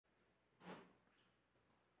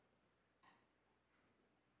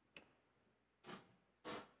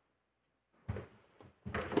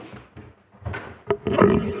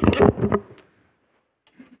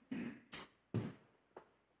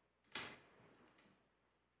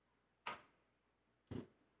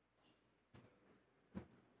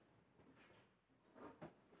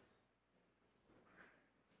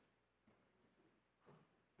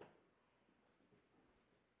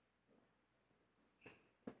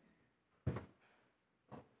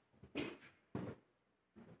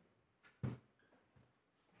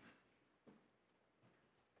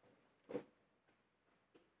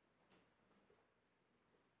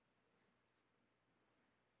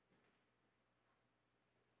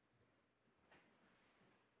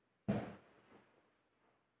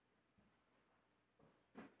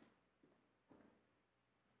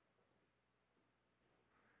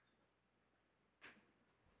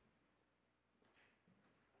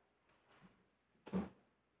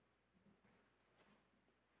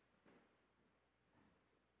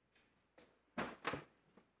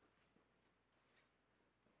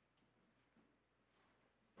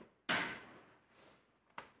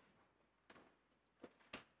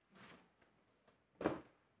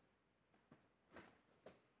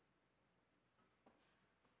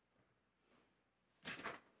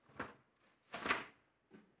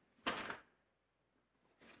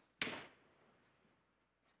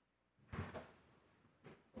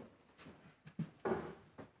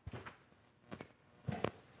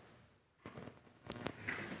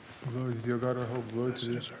Glory to your God, our hope. Glory to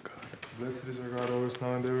thee. Blessed is our God, always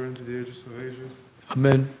now and ever, into the ages of ages.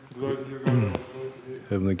 Amen. Glory to your God, our hope. Glory to thee.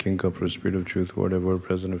 Heavenly King, come for the Spirit of truth, who art ever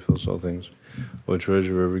present and fills all things. O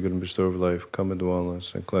treasure of every good and bestower of life, come and dwell in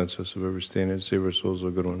us, and cleanse us of every stain, and save our souls, O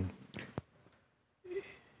good one.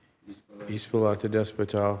 Peaceful out to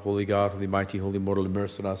despota, Holy God, Holy Mighty, Holy Mortal,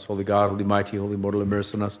 immerse on us. Holy God, Holy Mighty, Holy Mortal,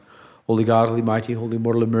 immerse on us. Holy God, Holy Mighty, Holy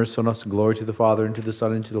Mortal, immerse on us. Glory to the Father, and to the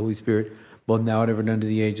Son, and to the Holy Spirit, both now and ever, and unto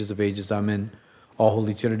the ages of ages. Amen. All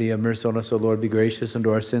Holy Trinity, have mercy on us, O Lord, be gracious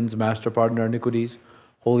unto our sins. Master, pardon our iniquities.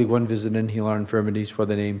 Holy One, visit and heal our infirmities for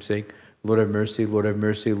thy name's sake. Lord have mercy, Lord have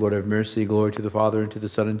mercy, Lord have mercy. Glory to the Father, and to the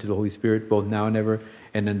Son, and to the Holy Spirit, both now and ever,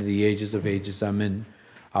 and unto the ages of ages. Amen.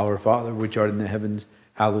 Our Father, which art in the heavens,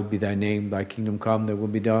 hallowed be thy name. Thy kingdom come, thy will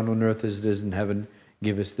be done on earth as it is in heaven.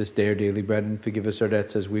 Give us this day our daily bread, and forgive us our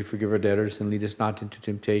debts as we forgive our debtors. And lead us not into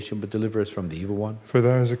temptation, but deliver us from the evil one. For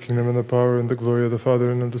thine is the kingdom, and the power, and the glory of the Father,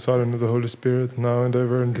 and of the Son, and of the Holy Spirit, now and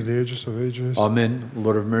ever, and to the ages of ages. Amen.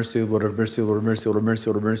 Lord of mercy, Lord of mercy, Lord of mercy, Lord of mercy,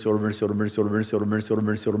 Lord of mercy, Lord of mercy, Lord of mercy, Lord of mercy, Lord of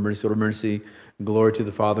mercy, Lord of mercy, Lord of mercy, Lord of mercy. Glory to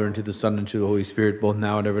the Father, and to the Son, and to the Holy Spirit, both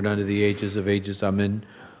now and ever, and unto the ages of ages. Amen.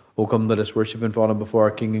 O come, let us worship and fall down before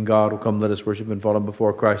our King and God. O come, let us worship and fall down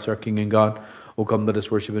before Christ, our King and God. O come, let us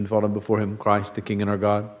worship and fall down before him, Christ, the King and our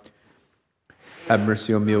God. Have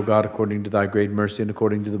mercy on me, O God, according to thy great mercy, and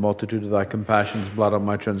according to the multitude of thy compassions. Blot out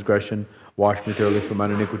my transgression. Wash me thoroughly from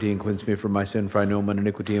mine iniquity, and cleanse me from my sin. For I know mine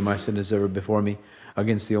iniquity, and my sin is ever before me.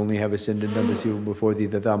 Against thee only have I sinned, and done this evil before thee,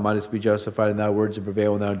 that thou mightest be justified in thy words, and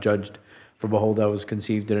prevail when thou art judged. For behold, I was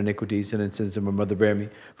conceived in iniquities, and in sins did my mother bear me.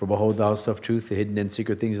 For behold, thou hast of truth, the hidden and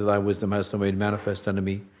secret things of thy wisdom hast thou made manifest unto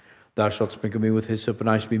me. Thou shalt sprinkle me with hyssop, and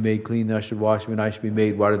I shall be made clean. Thou shalt wash me, and I shall be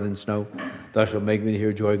made whiter than snow. Thou shalt make me to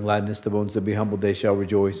hear joy and gladness. The bones that be humbled, they shall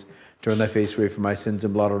rejoice. Turn thy face away from my sins,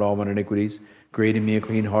 and blot out all mine iniquities. Create in me a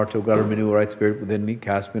clean heart, O God, and renew a right spirit within me.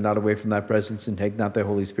 Cast me not away from thy presence, and take not thy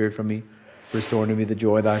Holy Spirit from me. Restore unto me the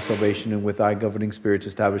joy of thy salvation, and with thy governing spirit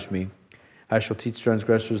establish me. I shall teach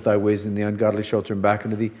transgressors thy ways, and the ungodly shall turn back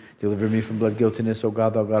unto thee. Deliver me from blood guiltiness, O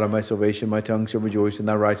God, thou God of my salvation. My tongue shall rejoice in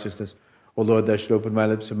thy righteousness. O Lord, thou shalt open my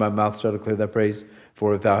lips, and my mouth shall declare thy praise.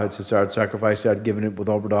 For if thou hadst desired sacrifice, I had given it with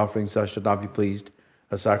all burnt offerings, thou shalt not be pleased.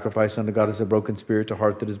 A sacrifice unto God is a broken spirit, a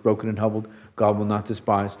heart that is broken and humbled, God will not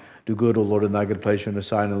despise. Do good, O Lord, in thy good pleasure, and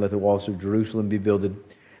assign, and let the walls of Jerusalem be builded.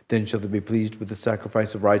 Then shalt thou be pleased with the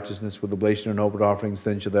sacrifice of righteousness, with oblation and all burnt offerings.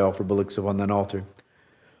 Then shalt thou offer bullocks upon thine altar.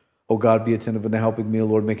 O God, be attentive unto helping me. O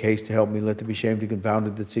Lord, make haste to help me. Let there be shamed and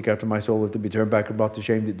confounded that seek after my soul. Let there be turned back about to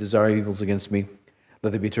shame that desire evils against me.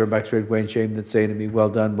 Let there be turned back straightway and shame that say unto me, Well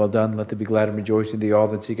done, well done. Let there be glad and rejoice in thee all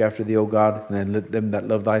that seek after thee, O God. And then let them that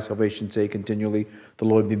love thy salvation say continually, The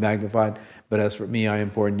Lord be magnified. But as for me, I am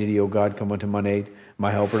poor and needy, O God, come unto mine aid. My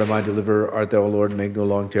helper and my deliverer art thou, O Lord, make no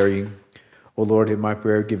long tarrying. O Lord, hear my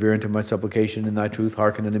prayer, give ear unto my supplication. In thy truth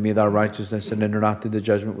hearken unto me thy righteousness, and enter not into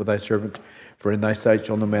judgment with thy servant. For in thy sight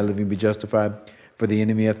shall no man living be justified. For the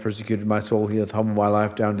enemy hath persecuted my soul, he hath humbled my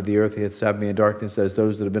life down to the earth, he hath stabbed me in darkness, as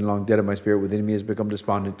those that have been long dead in my spirit. Within me has become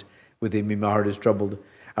despondent, within me my heart is troubled.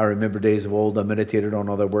 I remember days of old, I meditated on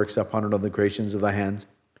all thy works, I pondered on the creations of thy hands.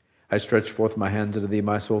 I stretched forth my hands unto thee,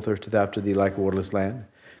 my soul thirsteth after thee like a waterless land.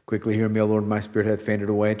 Quickly hear me, O Lord, my spirit hath fainted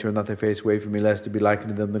away. Turn not thy face away from me, lest it be like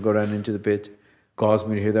unto them that go down into the pit. Cause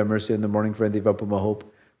me to hear thy mercy in the morning, for in thee have I put my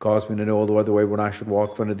hope. Cause me to know, O Lord, the way when I should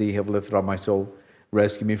walk, for unto thee have lifted up my soul.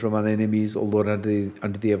 Rescue me from mine enemies, O Lord,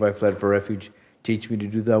 unto thee have I fled for refuge. Teach me to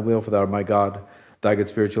do thy will, for thou art my God. Thy good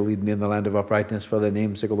spirit shall lead me in the land of uprightness. For thy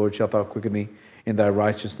name's sake, O Lord, shalt thou quicken me. In thy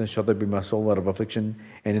righteousness shalt thou bring my soul out of affliction.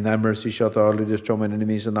 And in thy mercy shalt thou utterly destroy mine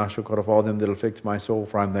enemies, and thou shalt cut off all them that afflict my soul,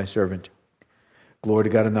 for I am thy servant. Glory to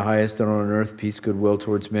God in the highest, and on earth peace, goodwill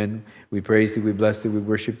towards men. We praise thee, we bless thee, we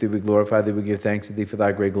worship thee, we glorify thee, we give thanks to thee for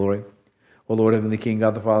thy great glory. O Lord, heavenly King,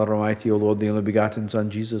 God the Father Almighty, O Lord, the only begotten Son,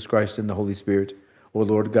 Jesus Christ, in the Holy Spirit. O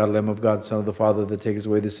Lord God, Lamb of God, Son of the Father, that takest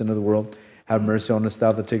away the sin of the world, have mercy on us,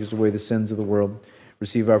 thou that takest away the sins of the world.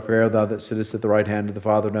 Receive our prayer, thou that sittest at the right hand of the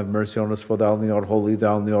Father, and have mercy on us, for thou only art holy,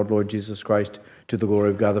 thou only art Lord Jesus Christ, to the glory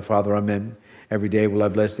of God the Father. Amen. Every day will I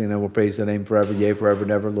bless thee, and I will praise thy name forever, yea, forever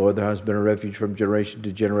and ever. Lord, thou hast been a refuge from generation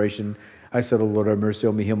to generation. I said, O Lord, have mercy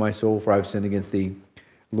on me, heal my soul, for I have sinned against thee.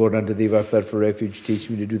 Lord, unto thee have I fled for refuge. Teach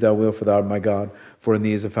me to do thy will, for thou art my God. For in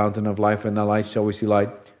thee is a fountain of life, and thy light shall we see light.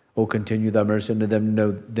 O continue thy mercy unto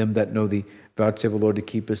them that know thee. Vouchsafe, O Lord, to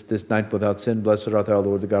keep us this night without sin. Blessed art thou,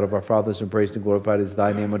 Lord, the God of our fathers, and praised and glorified is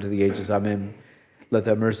thy name unto the ages. Amen. Let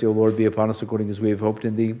thy mercy, O Lord, be upon us according as we have hoped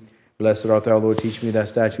in thee. Blessed art thou, Lord, teach me thy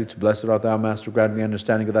statutes. Blessed art thou, Master, grant me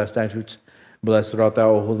understanding of thy statutes. Blessed art thou,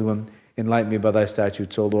 O Holy One, enlighten me by thy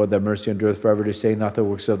statutes. O Lord, thy mercy endureth forever. To say not the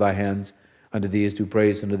works of thy hands. Unto thee is due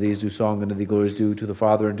praise, unto thee is due song, unto thee glory is due to the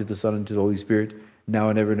Father, and to the Son, and to the Holy Spirit, now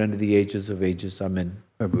and ever, and unto the ages of ages. Amen.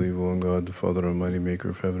 I believe one God, the Father Almighty, maker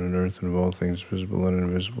of heaven and earth, and of all things visible and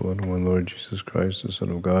invisible, and one Lord Jesus Christ, the Son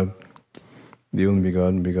of God, the only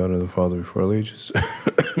begotten of the Father before all ages.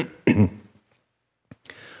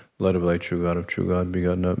 Light of light, true God,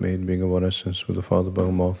 begotten, not made, being of one essence with the Father, by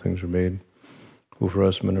whom all things were made, who for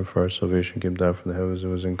us men and for our salvation came down from the heavens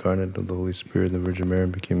and was incarnate of the Holy Spirit and the Virgin Mary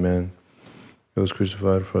and became man. He was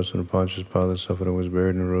crucified for us under Pontius Pilate, suffered and was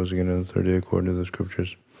buried, and rose again on the third day according to the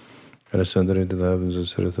Scriptures, and ascended into the heavens, and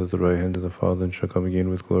sitteth at the right hand of the Father, and shall come again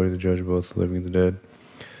with glory to judge both the living and the dead,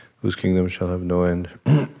 whose kingdom shall have no end.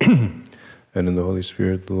 And in the Holy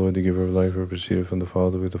Spirit, the Lord, the giver of life, who proceeded from the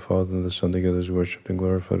Father, with the Father and the Son together, is worshipped and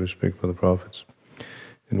glorified, who spake by the prophets.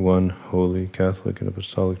 In one holy, Catholic, and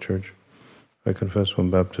Apostolic Church, I confess one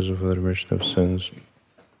baptism for the remission of sins.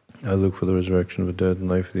 I look for the resurrection of the dead and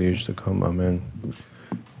life of the age to come. Amen.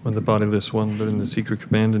 When the bodiless one, but in the secret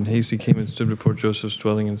command, in haste he came and stood before Joseph's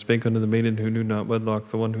dwelling, and spake unto the maiden who knew not wedlock,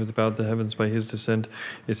 the one who hath bowed the heavens by his descent,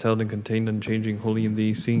 is held and contained, unchanging, holy in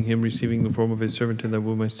thee. Seeing him receiving the form of his servant in thy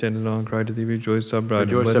womb, I stand in awe and cry to thee, rejoice, thou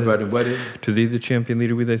bride. Rejoice, thou bride and wedded. To thee, the champion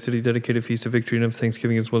leader, we thy city dedicate a feast of victory and of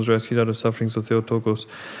thanksgiving, as ones rescued out of sufferings of Theotokos.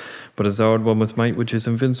 But as thou art one with might, which is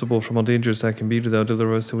invincible from all dangers that can be, do thou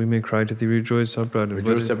deliver us, that we may cry to thee, rejoice, thou bride.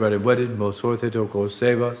 Rejoice, thou bride and wedded. Most holy Theotokos,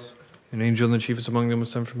 save us. An angel and the chiefest among them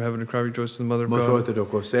was sent from heaven to cry, rejoice in the mother of Most God. holy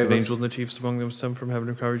Theotokos, save An us. angel and the chiefest among them was sent from heaven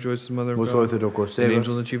to cry, rejoice in the mother of Most God. holy Theotokos, save An us.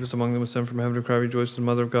 angel and the chiefest among them was sent from heaven to cry, rejoice in the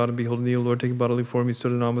mother of God. And beholding thee, O Lord, taking bodily form, he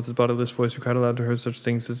stood anon with his bodiless voice, who cried aloud to her such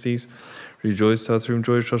things as these. Rejoice, thou through whom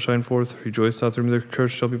joy shall shine forth. Rejoice, thou through whom the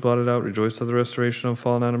curse shall be blotted out. Rejoice, thou the restoration of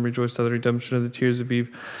fallen Adam. Rejoice, thou the redemption of the tears of Eve.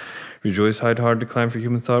 Rejoice, height hard to climb for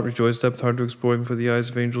human thought. Rejoice, depth hard to explore, even for the eyes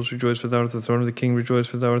of angels. Rejoice, for thou art the throne of the King. Rejoice,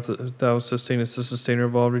 for thou sustainest the sustainer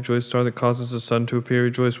of all. Rejoice, star that causes the sun to appear.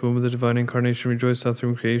 Rejoice, womb of the divine incarnation. Rejoice, thou through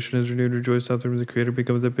whom creation is renewed. Rejoice, thou through whom the Creator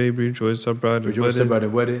becometh the babe. Rejoice, thou bride. Rejoice, thou bride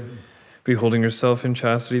and wedded. Beholding herself in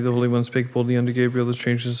chastity, the Holy One spake boldly unto Gabriel, the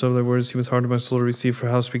strangeness of thy words seemeth hard to my soul to receive. For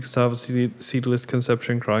how speakest thou of a seedless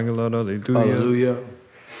conception, crying aloud, Alleluia. Hallelujah.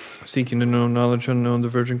 Seeking to know knowledge unknown, the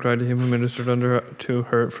Virgin cried to him who ministered to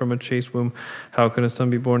her from a chaste womb, how can a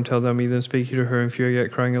son be born? Tell thou me. Then spake he to her in fear,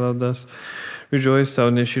 yet crying aloud thus. Rejoice, thou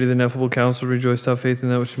initiated the ineffable counsel. Rejoice, thou faith in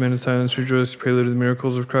that which men in silence. Rejoice, prelude to the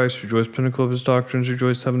miracles of Christ. Rejoice, pinnacle of his doctrines.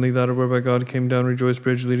 Rejoice, heavenly ladder whereby God came down. Rejoice,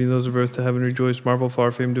 bridge leading those of earth to heaven. Rejoice, marvel far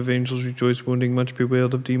famed of angels. Rejoice, wounding much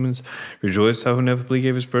bewailed of demons. Rejoice, thou who ineffably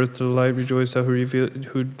gavest birth to the light. Rejoice, thou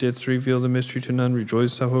who didst reveal the mystery to none.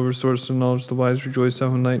 Rejoice, thou who restorest to knowledge the wise. Rejoice,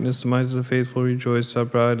 thou who enlightenest the minds of the faithful. Rejoice, thou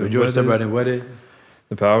bride. Rejoice, thou bride and wedded.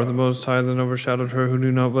 The power of the Most High then overshadowed her who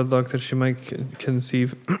knew not wedlock, that she might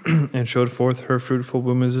conceive, and showed forth her fruitful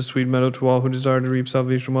womb as a sweet meadow to all who desire to reap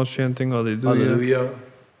salvation, while chanting Alleluia. Hallelujah.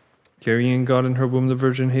 Carrying God in her womb, the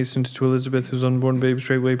Virgin hastened to Elizabeth, whose unborn babe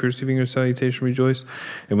straightway perceiving her salutation rejoiced.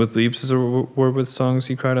 And with leaps as it were with songs,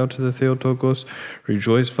 he cried out to the Theotokos,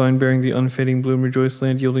 Rejoice, vine bearing the unfading bloom. Rejoice,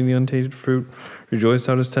 land yielding the untainted fruit. Rejoice,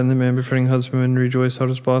 thou dost tend the man befitting husbandman. Rejoice, thou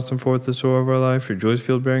dost blossom forth the sower of our life. Rejoice,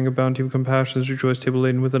 field bearing a bounty of compassions. Rejoice, table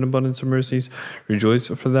laden with an abundance of mercies. Rejoice,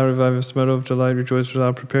 for thou revivest meadow of delight. Rejoice, for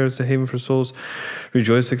thou preparest a haven for souls.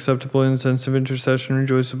 Rejoice, acceptable incense of intercession.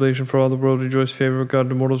 Rejoice, oblation for all the world. Rejoice, favor of God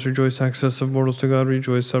to mortals. Rejoice, access of mortals to God.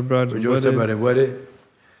 Rejoice, thou bride. Rejoice, thou bride and wedded.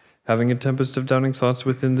 Having a tempest of doubting thoughts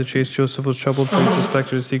within, the chaste Joseph was troubled, for he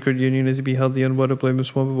suspected a secret union as he beheld the unwedded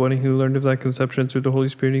blameless one, but when he learned of thy conception through the Holy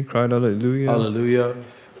Spirit, he cried, Alleluia. Hallelujah.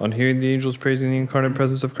 On hearing the angels praising the incarnate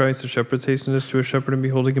presence of Christ, the shepherds hastened us to a shepherd, and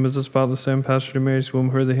beholding him as a spotless lamb, pastured in Mary's womb,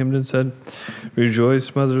 heard the hymn and said,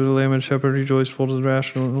 Rejoice, mother of the lamb and shepherd, rejoice, fold of the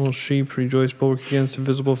rational sheep, rejoice, bulwark against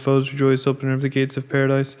invisible foes, rejoice, opener of the gates of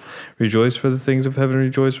paradise, rejoice for the things of heaven,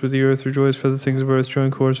 rejoice with the earth, rejoice for the things of earth, join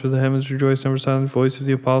chorus with the heavens, rejoice, never silent voice of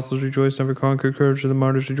the apostles, rejoice, never conquered courage of the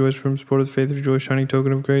martyrs, rejoice for whom support of faith, rejoice, shining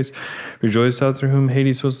token of grace, rejoice, thou through whom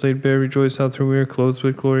Hades was laid bare, rejoice, thou through whom we are clothed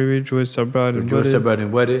with glory, rejoice, thou bride and Rejoice, thou wedded. bride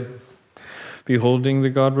and wedded. Beholding the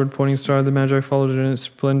Godward pointing star, the Magi followed it in its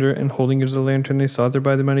splendor, and holding it as a lantern, they sought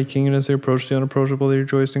thereby the mighty King, and as they approached the unapproachable, they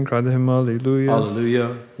rejoiced and cried to him, Alleluia.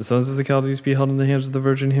 Hallelujah. The sons of the Chaldees beheld in the hands of the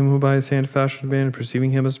Virgin him who by his hand fashioned man, and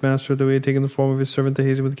perceiving him as master, though he had taken the form of his servant, they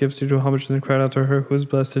hastened with gifts to do homage, and then cried out to her who is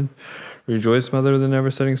blessed. Rejoice, mother of the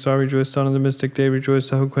never-setting star, rejoice, dawn of the mystic day,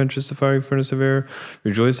 rejoice, thou who quenchest the fiery furnace of error,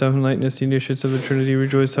 rejoice, thou who enlightenest the initiates of the Trinity,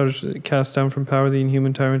 rejoice, thou dost cast down from power the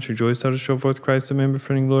inhuman tyrants, rejoice, thou dost show forth Christ, the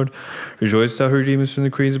man-befriending Lord, rejoice, thou who redeemest from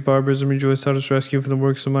the creeds of barbarism, rejoice, thou dost rescue from the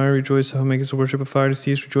works of mire, rejoice, thou who makest the worship of fire to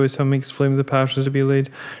cease, rejoice, thou who makest flame of the passions to be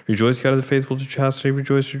allayed, rejoice, God of the faithful to chastity,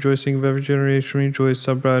 rejoice, rejoicing of every generation, rejoice,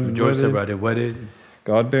 thou bride and Rejoice, thou wedded. bride and wedded.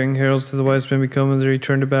 God bearing heralds to the wise men become when they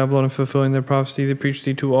returned to Babylon and fulfilling their prophecy, they preached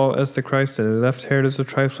thee to all as the Christ, and they left Herod as a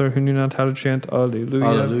trifler who knew not how to chant Alleluia.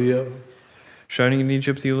 Hallelujah. Shining in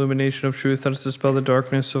Egypt the illumination of truth, that is to dispel the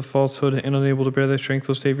darkness of falsehood, and unable to bear thy strength,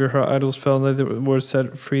 O Savior, her idols fell, and they that were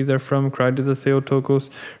set free therefrom cried to the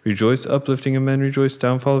Theotokos, rejoice, uplifting of men, rejoice,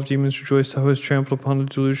 downfall of demons, rejoice, thou who hast trampled upon the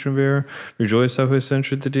delusion of error, rejoice, thou who hast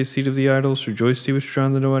censured the deceit of the idols, rejoice, thee which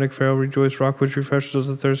drowned the noetic Pharaoh, rejoice, rock which refreshes those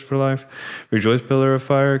that thirst for life, rejoice, pillar of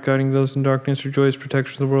fire, guiding those in darkness, rejoice,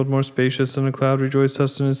 protection of the world more spacious than a cloud, rejoice,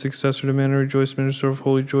 sustenance, successor to manna, rejoice, minister of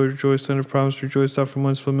holy joy, rejoice, land of promise, rejoice, thou from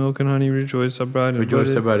whence flow milk and honey, rejoice, thou bride and Rejoice,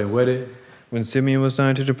 wedded. thou bride and wedded. When Simeon was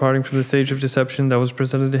nigh to departing from the stage of deception, thou was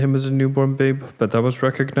presented to him as a newborn babe, but thou was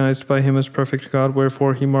recognized by him as perfect God,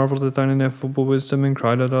 wherefore he marveled at thine ineffable wisdom and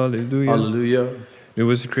cried out, Alleluia. Hallelujah. It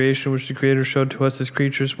was the creation which the Creator showed to us as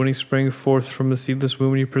creatures when he sprang forth from the seedless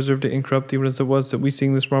womb, and he preserved it incorrupt even as it was, that we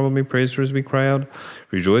seeing this marvel may praise her as we cry out,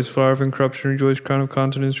 rejoice, flower of incorruption, rejoice, crown of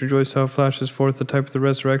continence, rejoice, how flashes forth the type of the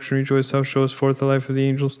resurrection, rejoice, how showest forth the life of the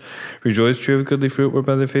angels, rejoice, tree of goodly fruit,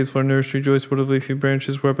 whereby the faithful are nourished, rejoice, wood of leafy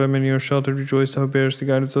branches, whereby many are sheltered, rejoice, thou bearest the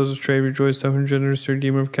guidance of those astray, rejoice, thou who engenderest the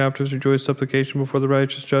redeemer of captives, rejoice, supplication before the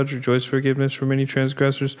righteous judge, rejoice, forgiveness for many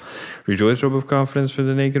transgressors, rejoice, robe of confidence for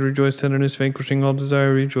the naked, rejoice, tenderness, vanquishing all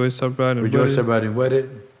desire, rejoice, thou bride and Rejoice, thou wedded. bride and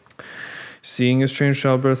wedded. Seeing a strange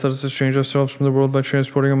childbirth, let us estrange ourselves from the world by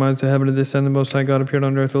transporting our minds to heaven, and this end the Most High God appeared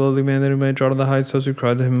on earth, a lowly man, that he might draw to the heights those who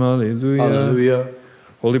cried to him, Alleluia. Hallelujah.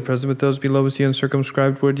 Wholly present with those below was the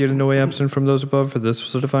uncircumscribed word, yet in no way absent from those above, for this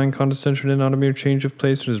was a divine condescension and not a mere change of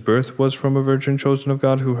place, and his birth was from a virgin chosen of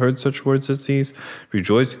God, who heard such words as these.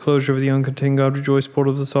 Rejoice, closure of the uncontained God, rejoice,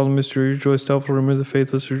 portal of the solemn mystery, rejoice, doubtful rumor of the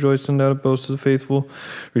faithless, rejoice, undoubted boast of the faithful,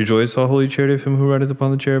 rejoice, all holy charity of him who rideth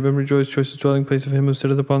upon the cherubim, rejoice, choicest dwelling place of him who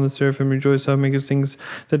sitteth upon the seraphim, rejoice, thou makest things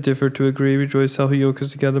that differ to agree, rejoice, thou who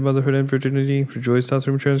yokest together motherhood and virginity, rejoice, thou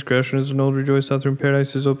through transgression is annulled, rejoice, thou through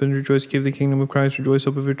paradise is opened, rejoice, give the kingdom of Christ, rejoice,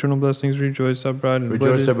 hope of eternal blessings, rejoice, thou bride and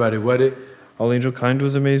Rejoice, thou wedded. bride and wedded. All angel kind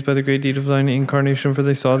was amazed by the great deed of thine incarnation, for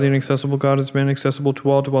they saw the inaccessible God as man, accessible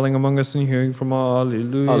to all, dwelling among us and hearing from all.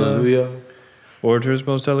 Alleluia. Hallelujah. Orators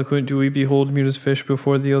most eloquent, do we behold mute as fish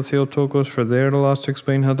before thee, O Theotokos, for they are at a loss to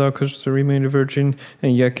explain how thou couldst remain a virgin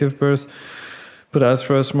and yet give birth. But as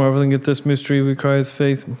for us, marveling at this mystery, we cry with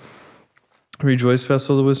faith. Rejoice,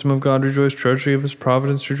 vessel of the wisdom of God, rejoice, treasury of his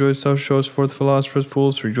providence, rejoice, thou showest forth philosophers,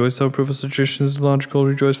 fools, rejoice, thou provest logicians logical,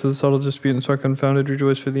 rejoice, for the subtle disputants are confounded,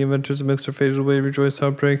 rejoice, for the inventors of myths are faded away, rejoice,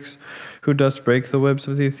 thou breaks, who dost break the webs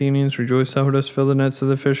of the Athenians, rejoice, thou who dost fill the nets of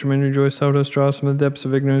the fishermen, rejoice, thou who dost draw us from the depths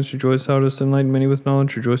of ignorance, rejoice, thou who dost enlighten many with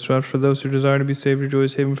knowledge, rejoice, thou for those who desire to be saved,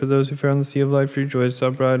 rejoice, haven for those who fare on the sea of life, rejoice,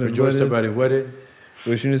 thou bride and Rejoice, thou wedded. bride and wedded.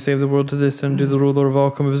 Wishing to save the world to this end, do the ruler of all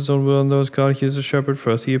come of his own will, and those God he is a shepherd for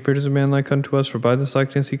us. He appeared as a man like unto us, for by this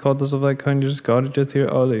likeness he called us of like kind. It is God who doth hear.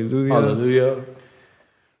 Alleluia. Hallelujah.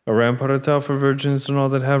 A rampart art thou for virgins, and all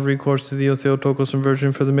that have recourse to thee, O Theotokos, and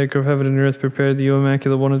virgin, for the maker of heaven and earth prepared thee, O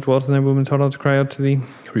immaculate one, and dwelt in thy womb, and taught all to cry out to thee.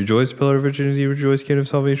 Rejoice, pillar of virginity, rejoice, gate of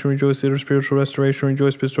salvation, rejoice, leader of spiritual restoration,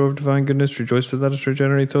 rejoice, bestower of divine goodness, rejoice, for thou dost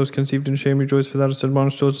regenerate those conceived in shame, rejoice, for thou dost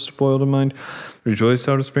admonish those spoiled in mind, rejoice,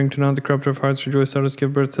 thou dost bring to naught the corrupter of hearts, rejoice, thou dost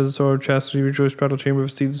give birth to the sorrow of chastity, rejoice, bridal chamber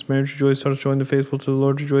of seedless marriage, rejoice, thou dost join the faithful to the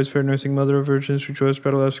Lord, rejoice, fair nursing mother of virgins, rejoice,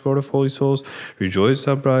 bridal escort of holy souls, rejoice,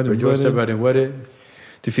 thou bride and Rejoice, thou wedded. bride and wedded.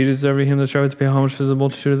 Defeated is every him that striveth to pay homage to the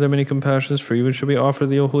multitude of their many compassions, for even shall we offer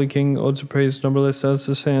thee, O holy King, odes of praise numberless as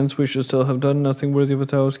the sands. We should still have done nothing worthy of what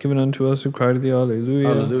thou hast given unto us, who cry to thee, Alleluia.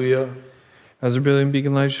 Hallelujah. As a brilliant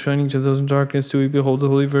beacon light shining to those in darkness, do we behold the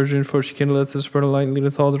Holy Virgin, for she kindleth the spread of light, and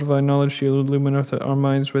leadeth all the divine knowledge. She illumineth our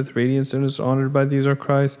minds with radiance, and is honored by these our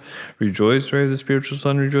cries. Rejoice, ray of the spiritual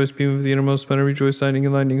sun, rejoice, beam of the innermost splendor, rejoice, lighting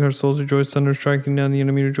and lightening our souls, rejoice, thunder striking down the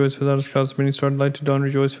enemy, rejoice, for thou dost cause the many starred light to dawn,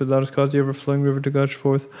 rejoice, for thou dost cause the ever-flowing river to gush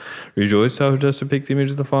forth. Rejoice, thou who dost depict the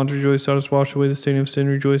image of the font, rejoice, thou dost wash away the stain of sin,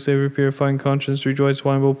 rejoice, ever purifying conscience, rejoice,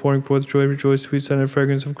 wine bowl pouring forth joy, rejoice, sweet scented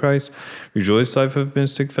fragrance of Christ, rejoice, life of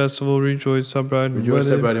mystic festival, rejoice, thou bride and Rejoice, thou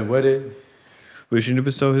wedded. bride and wedded. Wishing to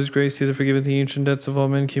bestow his grace, he that forgiveth the ancient debts of all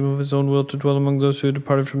men came of his own will to dwell among those who had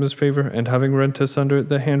departed from his favor, and having rent asunder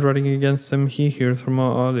the handwriting against them, he heareth from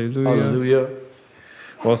all. Alleluia. Hallelujah.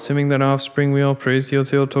 Whilst hymning thine offspring, we all praise thee, O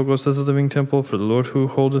Theotokos, as a living temple, for the Lord who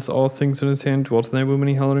holdeth all things in his hand, dwelt in thy womb, and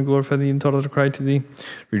he hallowed and glorified thee, and taught us to cry to thee.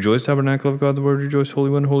 Rejoice, tabernacle of God the Word, rejoice,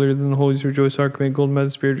 Holy One, holier than the holies, rejoice, ark made golden by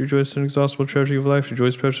the Spirit, rejoice, inexhaustible treasury of life,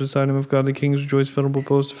 rejoice, precious item of godly kings, rejoice, venerable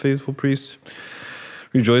post of faithful priests.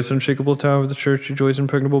 Rejoice, unshakable tower of the church, rejoice,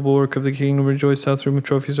 impregnable bulwark of the kingdom, rejoice, thou through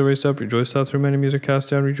trophies are raised up, rejoice, thou through many enemies are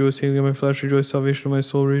cast down, rejoice, healing of my flesh, rejoice, salvation of my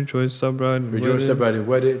soul, rejoice, thou bride and Rejoice, thou wedded. bride and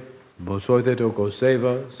wedded.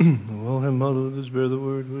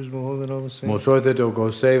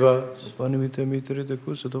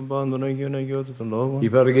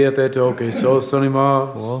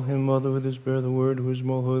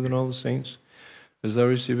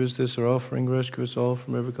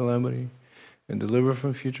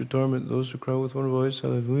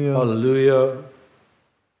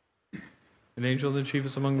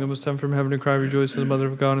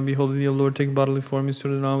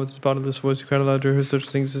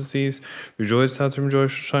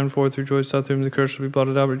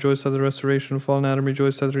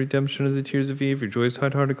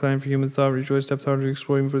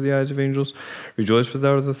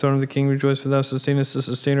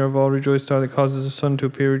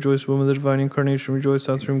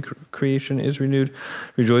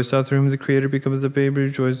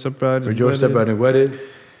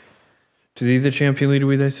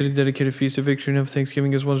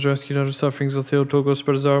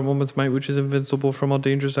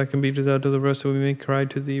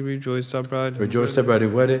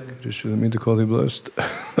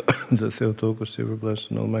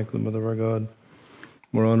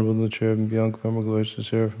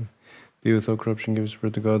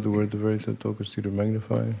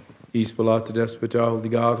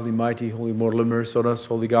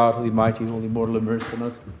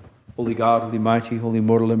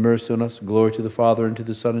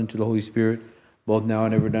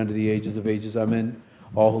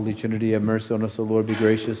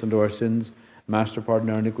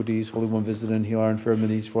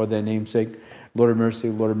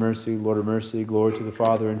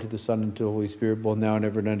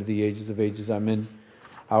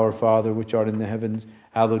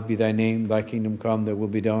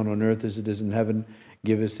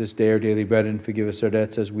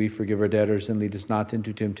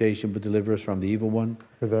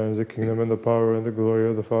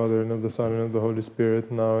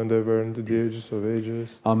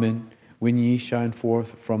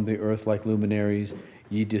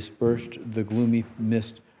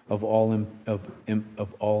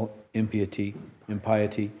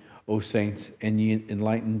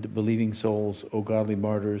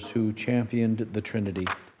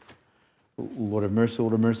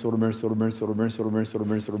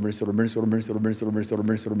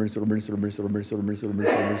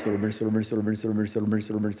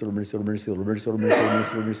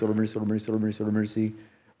 mercy, Lord of mercy, Lord of mercy, Lord of mercy, Lord of mercy,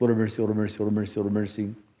 Lord of mercy, Lord of mercy, Lord of mercy, Lord of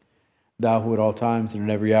mercy. Thou who at all times and in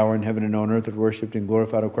every hour in heaven and on earth art worshipped and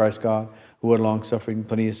glorified, O Christ God, who art long-suffering,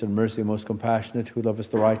 plenteous in mercy, and most compassionate, who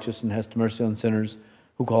lovest the righteous and hast mercy on sinners,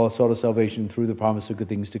 who callest all to salvation through the promise of good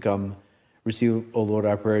things to come. Receive, O Lord,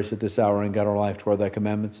 our prayers at this hour, and guide our life toward thy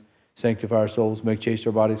commandments. Sanctify our souls, make chaste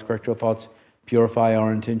our bodies, correct our thoughts, purify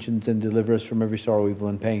our intentions, and deliver us from every sorrow, evil,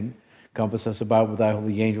 and pain. Compass us about with thy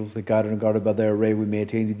holy angels, that guided and guarded by their array we may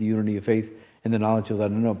attain to the unity of faith and the knowledge of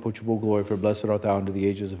thine unapproachable glory, for blessed art thou unto the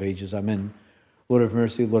ages of ages. Amen. Lord of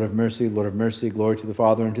mercy, Lord of mercy, Lord of mercy, glory to the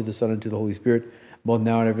Father, and to the Son, and to the Holy Spirit, both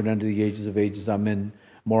now and ever, and unto the ages of ages. Amen.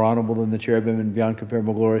 More honorable than the cherubim, and beyond compare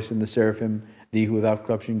more glorious than the seraphim, thee who without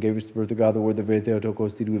corruption gavest the birth of God, the word, the very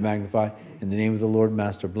Theotokos, thee do we magnify. In the name of the Lord,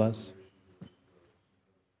 Master, bless.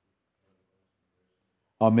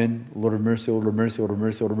 Amen. Lord of mercy, Lord of mercy, Lord of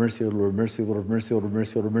mercy, Lord of mercy, Lord of mercy, Lord of mercy, Lord of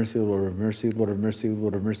mercy, Lord of mercy, Lord of mercy, Lord of mercy,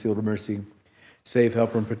 Lord of mercy, Lord of mercy. Save,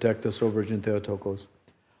 help, and protect us, O Virgin Theotokos.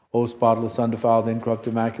 O spotless, undefiled, incorrupt,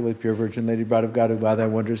 immaculate, pure Virgin, Lady, Bride of God, who by thy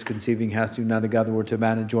wonders conceiving hast united God the Word to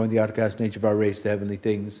man and joined the outcast nature of our race to heavenly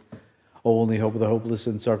things. O only hope of the hopeless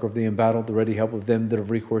and succor of the embattled, the ready help of them that have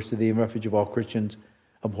recourse to thee, and refuge of all Christians.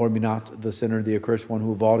 Abhor me not, the sinner, the accursed one,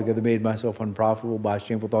 who have altogether made myself unprofitable by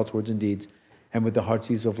shameful thoughts, words, and deeds, and with the heart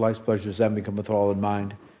seized of life's pleasures, and become a thrall in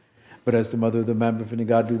mind. But as the mother of the man befitting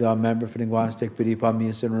God, do thou, man befitting wise, take pity upon me,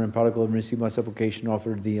 a sinner and prodigal, and receive my supplication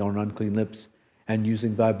offered to thee on unclean lips. And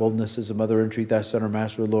using thy boldness as a mother, entreat thy Son, our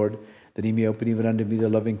Master, O Lord, that he may open even unto me the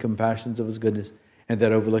loving compassions of his goodness, and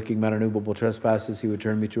that overlooking my innumerable trespasses, he would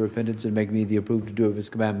turn me to repentance and make me the approved to do of his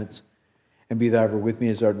commandments. And be thou ever with me,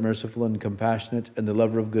 as art merciful and compassionate, and the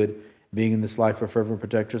lover of good, being in this life a fervent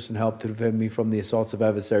protector and help to defend me from the assaults of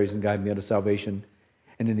adversaries and guide me unto salvation.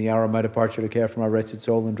 And in the hour of my departure to care for my wretched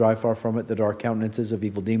soul, and drive far from it the dark countenances of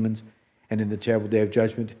evil demons, and in the terrible day of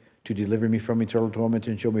judgment, to deliver me from eternal torment,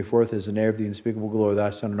 and show me forth as an heir of the unspeakable glory of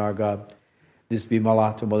thy Son and our God. This be my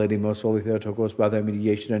lot, O my Lady, most holy Theotokos, by thy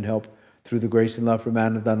mediation and help, through the grace and love for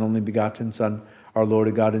man of thine only begotten Son, our Lord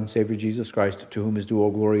and God and Savior Jesus Christ, to whom is due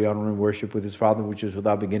all glory, honor, and worship with his Father, which is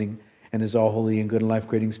without beginning, and is all holy and good and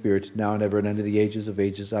life-creating Spirit, now and ever and unto the ages of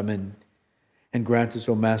ages. Amen. And grant us,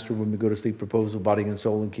 O Master, when we go to sleep, repose of body and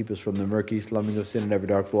soul, and keep us from the murky slumbering of sin and every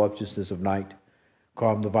dark voluptuousness of night.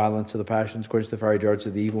 Calm the violence of the passions, quench the fiery darts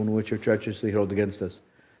of the evil one which are treacherously hurled against us.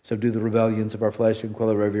 Subdue the rebellions of our flesh, and quell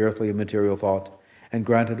every earthly and material thought. And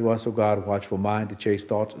grant unto us, O God, a watchful mind, a chaste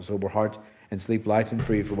thought, a sober heart, and sleep light and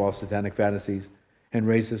free from all satanic fantasies. And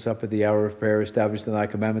raise us up at the hour of prayer, established in thy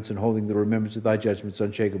commandments, and holding the remembrance of thy judgments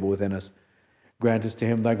unshakable within us. Grant us to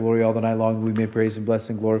him thy glory all the night long, that we may praise and bless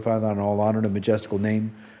and glorify thine all honor and majestical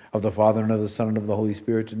name of the Father, and of the Son, and of the Holy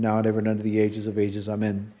Spirit, and now and ever and unto the ages of ages.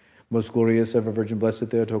 Amen. Most glorious, ever Virgin, blessed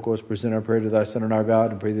Theotokos, present our prayer to thy Son and our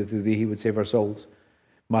God, and pray that through thee he would save our souls.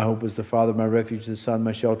 My hope is the Father, my refuge, the Son,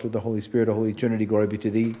 my shelter, the Holy Spirit, O Holy Trinity, glory be to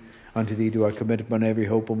thee. Unto thee do I commit mine every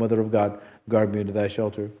hope, O Mother of God, guard me into thy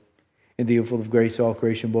shelter. In thee, O full of grace, all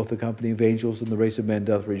creation, both the company of angels and the race of men,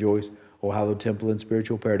 doth rejoice. O hallowed temple and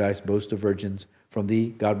spiritual paradise, boast of virgins. From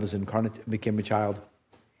thee, God was incarnate and became a child.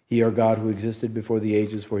 He, our God, who existed before the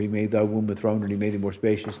ages, for he made thy womb a throne, and he made it more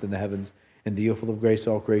spacious than the heavens. In thee, O full of grace,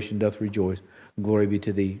 all creation doth rejoice. Glory be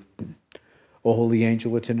to thee. O holy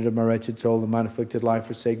angel, attendant of my wretched soul and mine afflicted life,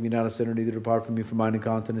 forsake me not, a sinner, neither depart from me for mine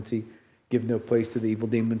incontinency. Give no place to the evil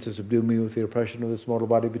demons to subdue me with the oppression of this mortal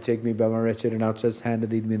body, but take me by my wretched and outstretched hand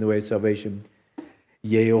and lead me in the way of salvation.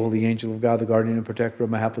 Yea, O holy angel of God, the guardian and protector of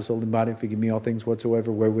my hapless soul and body, forgive me all things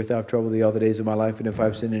whatsoever, wherewith I have troubled thee all the days of my life, and if I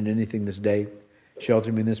have sinned in anything this day,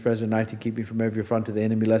 shelter me in this present night, and keep me from every affront of the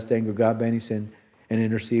enemy, lest anger God by any sin, and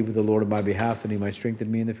intercede with the Lord on my behalf, and he might strengthen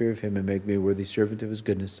me in the fear of him, and make me a worthy servant of his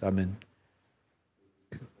goodness. Amen.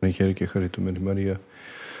 Χαίρε χαριτωμένη Μαρία,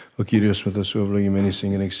 ο Κύριος μετά σου ευλογημένη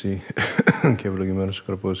συγγενεξή και ευλογημένος ο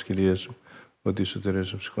καρπός Κυρίας σου, ότι σου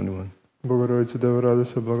τερές ο ψυχών ημών. Bogorodice, Devo, radujte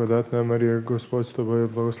se, blagodatna Marija, Gospod s tobой,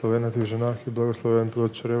 blagoslovena ti v ženah i blagosloven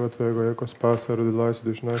plod čreva tvojega, jako spasa, rodila si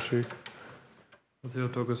duš naših. O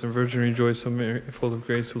Theotokos and Virgin, rejoice, O Mary, full of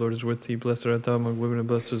grace, the Lord is with thee. Blessed art thou among women, and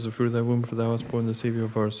blessed is the fruit of thy womb, for thou hast borne the Savior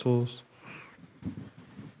of our souls.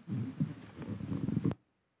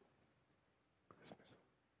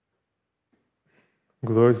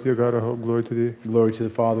 Glory to you, God, our hope, glory to thee. Glory to the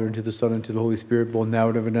Father, and to the Son, and to the Holy Spirit, both now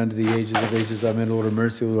and ever and unto the ages of ages. Amen. Lord of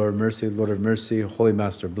mercy, Lord of mercy, Lord of mercy. Holy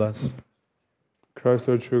Master, bless. Christ,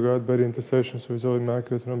 our true God, by the intercessions of his holy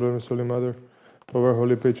immaculate and blameless Holy Mother, of our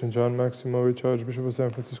holy patron John Maximovic, Archbishop of San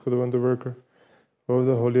Francisco, the wonder worker, of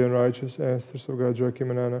the holy and righteous ancestors of God, Joachim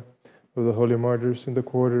and Anna, of the holy martyrs in the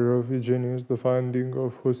quarter of Eugenius, the finding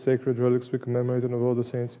of whose sacred relics we commemorate, and of all the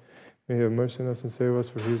saints, may he have mercy on us and save us,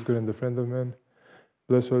 for he is good and the friend of men.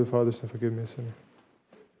 Bless Holy Father, and forgive me, sinner.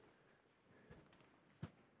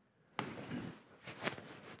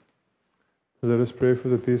 Let us pray for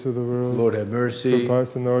the peace of the world. Lord, have For mercy.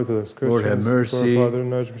 Christ and the Orthodox Christians. Lord, have mercy. For our Father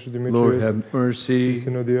and Archbishop Demetrius. Lord, have mercy.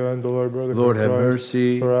 Synodia and all our brothers. Lord, in have Christ,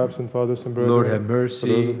 mercy. For our absent fathers and brethren. Lord, have For those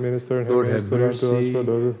mercy. that minister and Lord, have have ministered unto us. mercy. For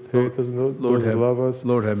those that hate us and Lord, those that have love us.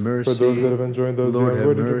 Lord, have For those that mercy. have enjoined us. Lord, they are have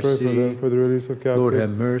worthy to pray for mercy. them. For the release of captives. Lord, have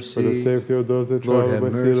For the mercy. safety of those that Lord, travel have by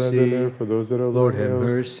sea, land, and mercy. air. For those that are Lord, lonely. have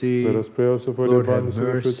mercy. Let us pray also for Lord, the have abundance of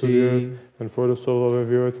the fruits of the mercy. earth. And for the soul of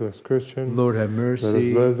every Orthodox Christian. Lord, have Let us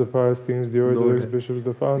mercy. bless the pious kings, the Orthodox Lord, bishops,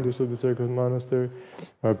 the founders of the sacred monastery,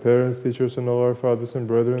 our parents, teachers, and all our fathers and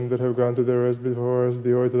brethren that have gone to their rest before us,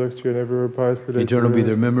 the Orthodox and everywhere piously laid to Eternal be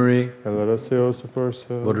their rest. memory. And let us say also for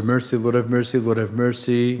ourselves. Lord, have mercy. Lord, have mercy. Lord, have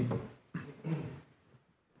mercy.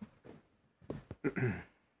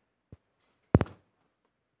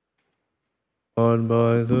 God,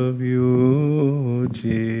 by the beauty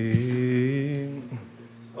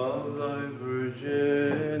of thy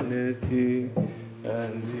virginity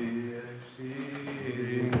and the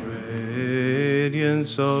exceeding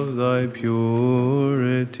radiance of thy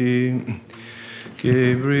purity,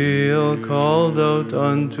 Gabriel called out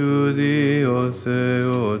unto thee, O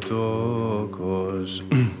Theotokos,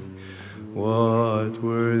 what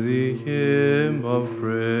worthy hymn of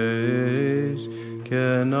praise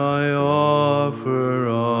can I offer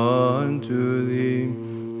unto thee,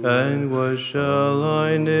 and what shall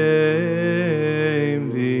I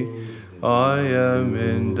name thee? I am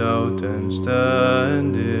in doubt and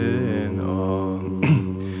stand in awe.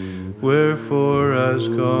 Wherefore, as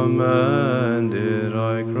commanded,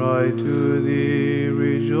 I cry to thee,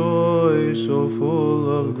 rejoice, O full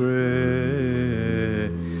of grace.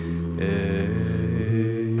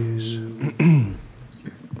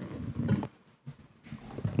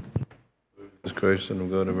 Jesus Christ, Son of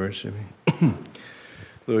God, have mercy on me.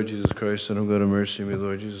 Lord Jesus Christ, Son of God, have mercy on me.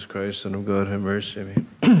 Lord Jesus Christ, Son of God, have mercy on me.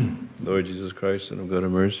 Lord Jesus Christ, Son of God,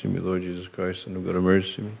 have mercy on me. Lord Jesus Christ, Son of God, have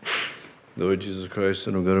mercy on me. Lord Jesus Christ,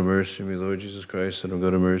 Son of God, have mercy on me. Lord Jesus Christ, Son of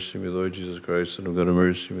God, have mercy on me. Lord Jesus Christ, Son of God, have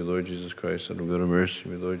mercy on me. Lord Jesus Christ, Son of God, have mercy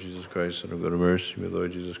on me. Lord Jesus Christ, Son of God, have mercy on me.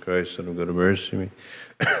 Lord Jesus Christ, Son of God, have mercy on me.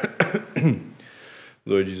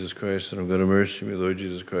 Lord Jesus Christ, Son of God, have mercy on me. Lord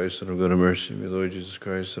Jesus Christ, Son of God, have mercy on me. Lord Jesus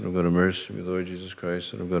Christ, Son of God, have mercy on me. Lord Jesus Christ, Son of God, have mercy on me. Lord Jesus Christ,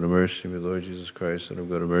 Son of God, have mercy on me. Lord Jesus Christ, Son of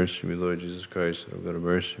God, have mercy on me. Lord Jesus Christ,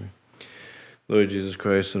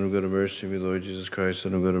 Son of God, have mercy on me. Lord Jesus Christ,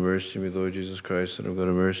 Son of God, have mercy on me. Lord Jesus Christ, Son of God, have mercy on me. Lord Jesus Christ, Son of God, have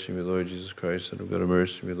mercy on me. Lord Jesus Christ, Son of God, have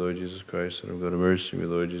mercy on me. Lord Jesus Christ, Son of God, have mercy on me.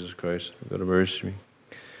 Lord Jesus Christ, Son of God, have mercy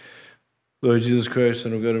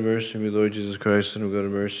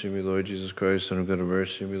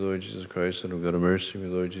on me.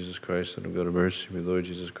 Lord Jesus Christ, Son of God, have mercy on me. Lord Jesus Christ, Son of God, have mercy on me.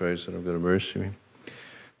 Lord Jesus Christ, Son of God, have mercy on me.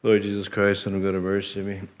 Lord Jesus Christ, Son of God, have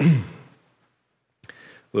mercy on me.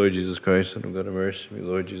 Lord Jesus Christ, Son of God, have mercy on me.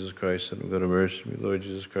 Lord Jesus Christ, Son of God, have mercy on me. Lord Jesus Christ, Son of God, have mercy on me.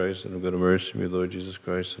 Lord Jesus Christ, Son of God, have mercy on me. Lord Jesus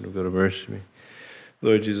Christ,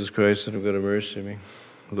 Son of God, have mercy on me.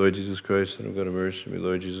 Lord Jesus Christ, Son of God, have mercy on me.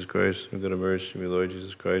 Lord Jesus Christ, Son of God, have mercy on me. Lord Jesus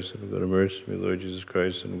Christ, Son of God, have mercy on me. Lord Jesus Christ,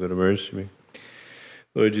 Son of God, have mercy on me. Lord Jesus Christ, Son of God, have mercy on me.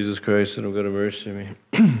 Lord Jesus Christ, Son of God, have mercy on me.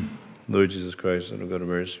 Lord Jesus Christ, Son of God, have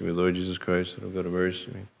mercy on me. Lord Jesus Christ, Son of God, have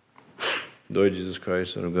mercy on me. Lord Jesus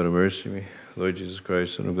Christ, Son of God, have mercy on me. Lord Jesus Christ, Son of God, have mercy on me. Lord Jesus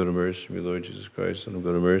Christ, Son of God, have mercy on me. Lord Jesus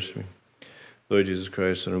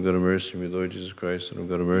Christ, Son of God, have mercy on me. Lord Jesus Christ, Son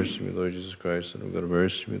of God, have mercy on me. Lord Jesus Christ, Son of God, have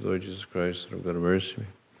mercy on me. Lord Jesus Christ, Son of God, have mercy on me. Lord Jesus Christ, Son of God, have mercy on me.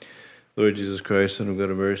 Lord Jesus Christ, Son of God,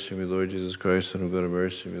 have mercy on me. Lord Jesus Christ, Son of God, have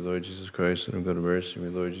mercy on me.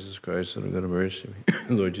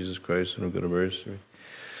 Lord Jesus Christ, Son of God, have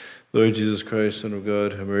mercy on me. Lord Jesus Christ, Son of God, have mercy on me. Lord Jesus Christ, Son of God,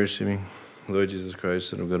 have mercy on me. Lord Jesus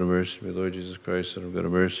Christ, Son of God, have mercy on me. Lord Jesus Christ, Son of God, have mercy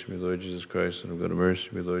on me. Lord Jesus Christ, Son of God, have mercy on me. Lord Jesus Christ, Son of God, have mercy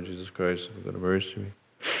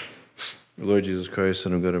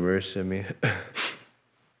on me.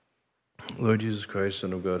 Lord Jesus Christ,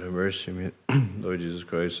 Son of God, have mercy on me. Lord Jesus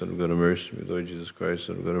Christ, Son of God, have mercy on me. Lord Jesus Christ, Son of God, have mercy on me. Lord Jesus Christ, Son of God, have mercy on me. Lord Jesus Christ,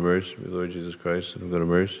 Son of God, have mercy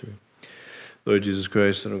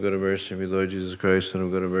on me. Lord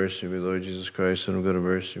Jesus Christ, Son of God, have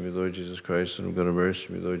mercy on me. Lord Jesus Christ, Son of God, have mercy on me.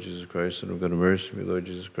 Lord Jesus Christ, Son of God, have mercy on me. Lord Jesus Christ, Son of God, have mercy on me. Lord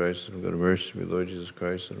Jesus Christ, Son of God,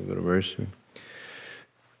 have mercy on me.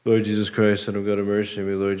 Lord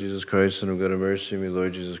Jesus Christ, Son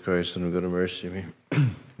of God, have mercy on me. Lord Jesus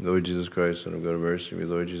Christ, Son of God, have mercy on me.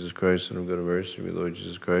 Lord Jesus Christ, Son of God, have mercy on me. Lord Jesus Christ, Son of God, have mercy on me. Lord Jesus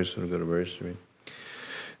Christ, Son of God, have mercy on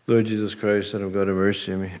me. Lord Jesus Christ, Son of God, have mercy on me. Lord Jesus Christ, Son of God, have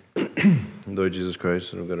mercy on me. Lord Jesus Christ,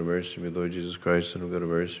 Son of God, have mercy on me. Lord Jesus Christ, Son of God, have mercy on me. Lord Jesus Christ, Son of God, have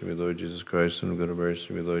mercy on me. Lord Jesus Christ, Son of God, have mercy on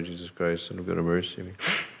me. Lord Jesus Christ, Son of God, have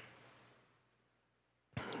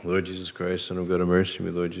mercy on me. Lord Jesus Christ, Son of God, have mercy on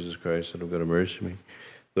me. Lord Jesus Christ, Son of God, have mercy on me.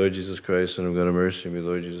 Lord Jesus Christ, Son of God, have mercy on me.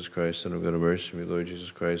 Lord Jesus Christ, Son of God, have mercy on me. Lord Jesus Christ, Son of God, have mercy on me. Lord Jesus Christ, Son of God, have mercy on me. Lord Jesus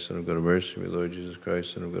Christ, Son of God, have mercy on me. Lord Jesus Christ, Son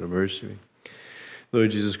of God, have mercy on me.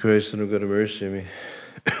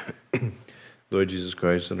 Lord Jesus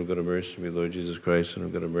Christ, Son of God, have mercy on me. Lord Jesus Christ, Son of God,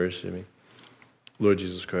 have mercy on me. Lord Jesus Christ, Son of God, have mercy on me. Lord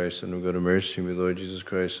Jesus Christ, Son of God, have mercy on me. Lord Jesus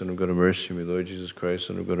Christ, Son of God, have mercy on me. Lord Jesus Christ,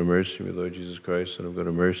 Son of God, have mercy on me. Lord Jesus Christ, Son of God,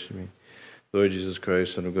 have mercy on me. Lord Jesus Christ,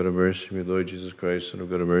 Son of God, have mercy on me. Lord Jesus Christ, Son of God,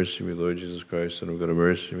 have mercy on me. Lord Jesus Christ, Son of God, have mercy on me. Lord Jesus Christ, Son of God, have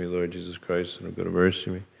mercy on me. Lord Jesus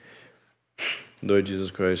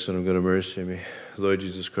Christ, Son of God, have mercy on me. Lord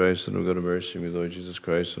Jesus Christ, Son of God, have mercy on me. Lord Jesus Christ, Son of God, have mercy on me. Lord Jesus Christ, Son of God, have mercy on me. Lord Jesus Christ, Son of God, have mercy on me. Lord Jesus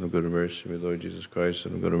Christ, Son of God, have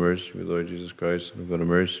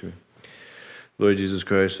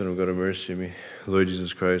mercy on me. Lord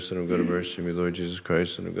Jesus Christ, Son of God, have mercy on me. Lord Jesus Christ, Son of God, have mercy on me. Lord Jesus Christ, Son of God, have mercy on me. Lord Jesus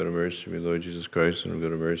Christ, Son of God, have mercy on me. Lord Jesus Christ, Son of God, have mercy on me. Lord Jesus Christ, Son of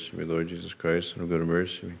God, have mercy on me. Lord Jesus Christ, Son of God, have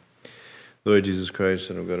mercy on me.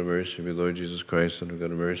 Lord Jesus Christ, Son of God,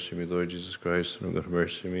 have mercy on me. Lord Jesus Christ, Son of God, have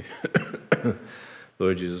mercy on me. Lord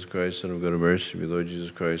Jesus Christ, Son of God, have mercy on me. Lord Jesus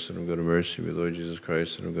Christ, Son of God, have mercy on me. Lord Jesus Christ,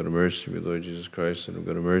 Son of God, have mercy on me. Lord Jesus Christ, Son of God,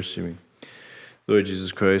 have mercy on me. Lord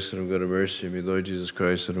Jesus Christ, Son of God, have mercy on me. Lord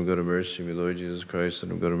Jesus Christ,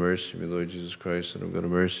 Son of God, have mercy on me. Lord Jesus Christ, Son of God, have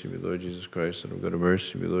mercy on me. Lord Jesus Christ, Son of God, have mercy on me. Lord Jesus Christ, Son of God, have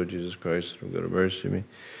mercy on me. Lord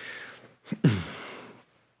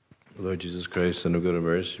Jesus Christ, Son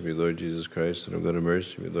of God,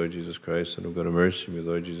 have mercy on me.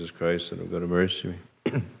 Lord Jesus Christ, Son of God, have mercy on me. Lord Jesus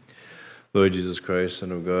Christ, Son of God, have mercy on me. Lord Jesus Christ, Son of God, have mercy on me. Lord Jesus Christ,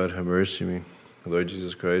 Son of God, have mercy on me. Lord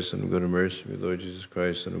Jesus Christ, Son of God, have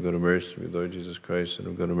mercy on me. Lord Jesus Christ, Son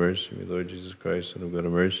of God, have mercy on me. Lord Jesus Christ, Son of God, have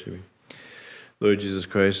mercy on me. Lord Jesus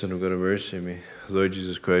Christ, Son of God, have mercy on me. Lord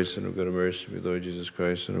Jesus Christ, Son of God, have mercy on me. Lord Jesus Christ,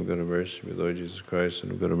 Son of God, have mercy on me. Lord Jesus Christ,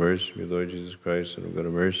 Son of God, have mercy on me. Lord Jesus Christ, Son of God, have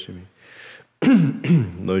mercy on me.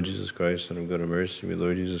 Lord Jesus Christ, Son of God, have mercy on me.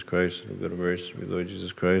 Lord Jesus Christ, Son of God, have mercy on me. Lord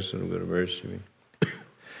Jesus Christ, Son of God, have mercy on me.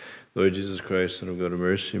 Lord Jesus Christ, Son of God, have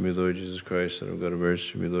mercy on me. Lord Jesus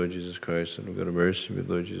Christ, Son of God, have mercy on me.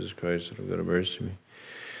 Lord Jesus Christ, Son of God, have mercy on me. Lord Jesus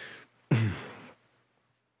Christ, Son of God, have mercy on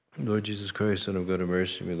me. Lord Jesus Christ, Son of God, have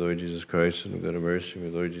mercy on me. Lord Jesus Christ, Son of God, have mercy on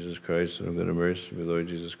me. Lord Jesus Christ, Son of God, have mercy on me. Lord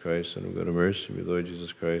Jesus Christ, Son of God, have mercy on me. Lord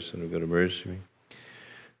Jesus Christ, Son of God, have mercy on me.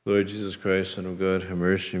 Lord Jesus Christ, Son of God, have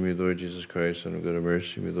mercy on me. Lord Jesus Christ, Son of God, have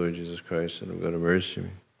mercy on me. Lord Jesus Christ, Son of God, have mercy on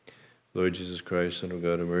me. Lord Jesus Christ, Son of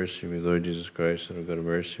God, have mercy on me. Lord Jesus Christ, Son of God, have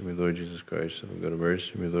mercy on me. Lord Jesus Christ, Son of God, have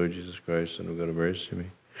mercy on me. Lord Jesus Christ, Son of God, have mercy on me.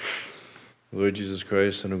 Lord Jesus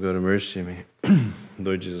Christ, Son of God, have mercy on me. Lord Jesus Christ, Son of God, have mercy on me.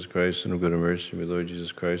 Lord Jesus Christ, Son of God, have mercy on me.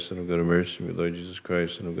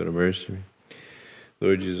 Lord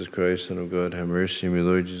Jesus Christ, Son of God, have mercy on me.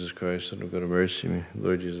 Lord Jesus Christ, Son of God, have mercy on me. Lord Jesus Christ, Son of God, have mercy on me.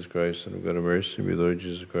 Lord Jesus Christ, Son of God, have mercy on me. Lord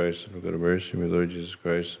Jesus Christ, Son of God, have mercy on me. Lord Jesus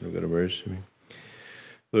Christ, Son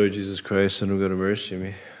of God, have mercy on me.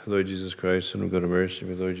 Lord Jesus Christ, Son of God, have mercy on me. Lord Jesus Christ, Son of God, have mercy on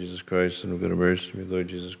me. Lord Jesus Christ, Son of God, have mercy on me.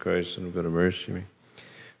 Lord Jesus Christ, Son of God, have mercy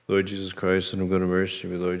on me. Lord Jesus Christ, Son of God, have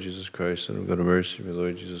mercy on me. Lord Jesus Christ, Son of God, have mercy on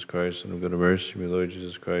me. Lord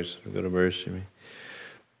Jesus Christ, Son of God, have mercy on me.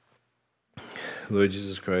 Lord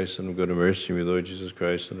Jesus Christ, Son of God, have mercy on me. Lord Jesus Christ, Son of God, have mercy on me. Lord Jesus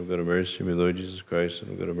Christ,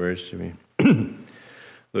 Son of God, have mercy on me.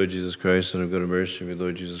 Lord Jesus Christ, Son of God, have mercy on me. Lord Jesus Christ, Son of God, have mercy on me.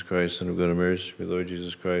 Lord Jesus Christ, Son of God,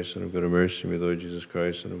 have mercy on me. Lord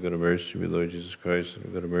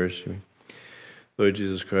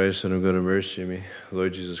Jesus Christ, Son of God, have mercy on me.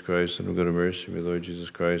 Lord Jesus Christ, Son of God, have mercy on me. Lord Jesus Christ, Son of God, have mercy on me. Lord Jesus Christ, Son of God, have mercy on me. Lord Jesus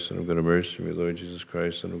Christ, Son of God, have mercy on me. Lord Jesus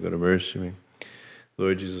Christ, Son of God, have mercy on me.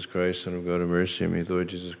 Lord Jesus Christ, Son of God, have mercy on me. Lord Jesus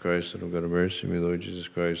Christ, Son of God, have mercy on me. Lord Jesus Christ, Son of God, have mercy on me. Lord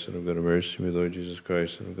Jesus Christ, Son of God, have mercy on me. Lord Jesus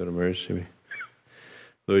Christ, Son of God, have mercy on me.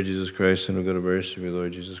 Lord Jesus Christ, Son of God, have mercy on me. Lord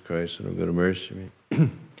Jesus Christ, Son of God, have mercy on me. Lord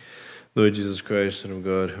Jesus Christ, Son of God, have mercy on me. Lord Jesus Christ, Son of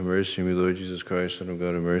God, have mercy on me. Lord Jesus Christ, Son of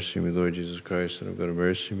God, have mercy on me. Lord Jesus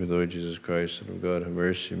Christ, Son of God, have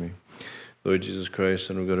mercy on me. Lord Jesus Christ,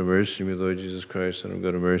 Son of God, have mercy on me. Lord Jesus Christ, Son of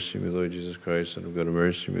God, have mercy on me. Lord Jesus Christ, Son of God, have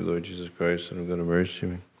mercy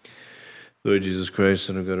on me. Lord Jesus Christ, Son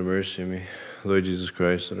of God, have mercy on me. Lord Jesus Christ, Son of God, have mercy on me. Lord Jesus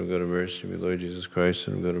Christ, Son of God, have mercy on me. Lord Jesus Christ,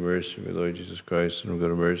 Son of God, have mercy on me. Lord Jesus Christ, Son of God, have mercy on me. Lord Jesus Christ, Son of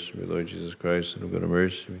God, have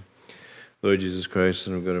mercy on me. Lord Jesus Christ, Son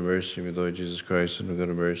of God, have mercy on me. Lord Jesus Christ, Son of God, have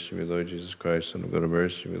mercy on me. Lord Jesus Christ, Son of God, have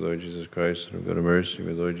mercy on me. Lord Jesus Christ, Son of God, have mercy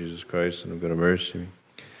on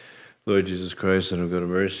me. Lord Jesus Christ, Son of God, have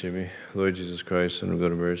mercy on me. Lord Jesus Christ, Son of God, have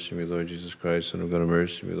mercy on me. Lord Jesus Christ, Son of God, have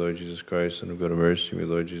mercy on me. Lord Jesus Christ, Son of God, have mercy on me. Lord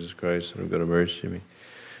Jesus Christ, Son of God, have mercy on me.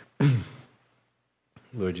 Lord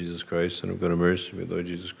Jesus Christ, Son of God, have mercy on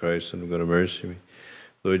me. Lord Jesus Christ, Son of God, have mercy on me.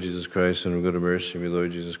 Lord Jesus Christ, Son of God, have mercy on me.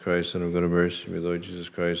 Lord Jesus Christ, Son of God, have mercy on me. Lord Jesus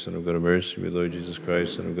Christ, Son of God, have mercy on me. Lord Jesus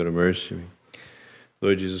Christ, Son of God, have mercy on me. Lord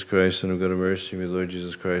Jesus Christ, Son of God, have mercy on me. Lord Jesus Christ, Son of God, have mercy on me. Lord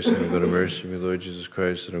Jesus Christ, Son of God, have mercy on me. Lord Jesus Christ,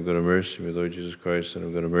 Son of God, have mercy on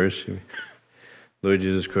me. Lord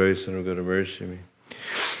Jesus Christ, Son of God, have mercy on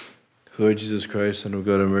me. Lord Jesus Christ, Son of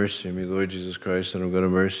God, have mercy on me. Lord Jesus Christ, Son of God, have mercy on me. Lord Jesus Christ, Son of God, have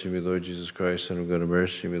mercy on me. Lord Jesus Christ, Son of God, have mercy on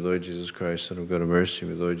me. Lord Jesus Christ, Son of God, have mercy on me.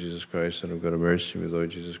 Lord Jesus Christ, Son of God, have mercy on me. Lord Jesus Christ, Son of God, have mercy on me. Lord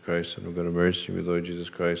Jesus Christ, Son of God, have mercy on me. Lord Jesus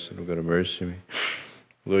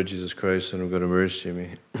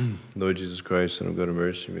Christ, Son of God, have mercy on me. Lord Jesus Christ, Son of God, have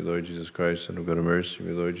mercy on me. Lord Jesus Christ, Son of God, have mercy on me. Lord Jesus Christ, Son of God, have mercy on me. Lord Jesus Christ, Son of God, have mercy on me. Lord Jesus Christ, Son of God, have mercy on me.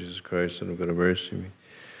 Lord Jesus Christ, Son of God, have mercy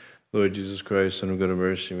on me. Lord Jesus Christ,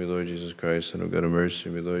 Son of God, have mercy on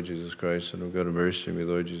me. Lord Jesus Christ, Son of God, have mercy on me.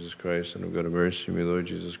 Lord Jesus Christ, Son of God, have mercy on me. Lord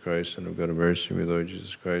Jesus Christ, Son of God, have mercy on me. Lord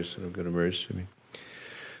Jesus Christ, Son of God,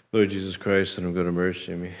 have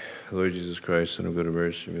mercy on me. Lord Jesus Christ, Son of God, have mercy on me. Lord Jesus Christ, Son of God, have mercy on me. Lord Jesus Christ, Son of God, have mercy on me. Lord Jesus Christ, Son of God, have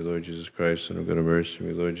mercy on me. Lord Jesus Christ, Son of God, have mercy on me.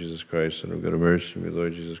 Lord Jesus Christ, Son of God, have mercy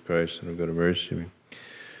on me. Lord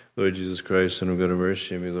Jesus Christ, Son of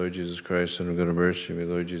God, have mercy on me. Lord Jesus Christ, Son of God, have mercy on me.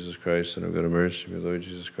 Lord Jesus Christ, Son of God, have mercy on me. Lord Jesus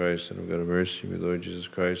Christ, Son of God, have mercy on me. Lord Jesus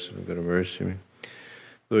Christ, Son of God, have mercy on me. Lord Jesus Christ, Son of God, have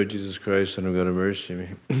mercy on me. Lord Jesus Christ, Son of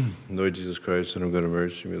God, have mercy on me. Lord Jesus Christ, Son of God, have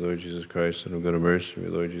mercy on me. Lord Jesus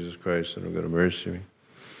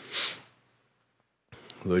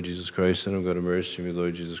Christ, Son of God, have mercy on me. Lord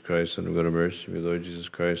Jesus Christ, Son of God, have mercy on me. Lord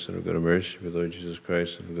Jesus Christ, Son of God, have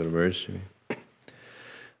mercy on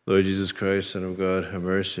me. Lord Jesus Christ, Son of God, have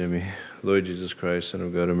mercy on me. Lord Jesus Christ, Son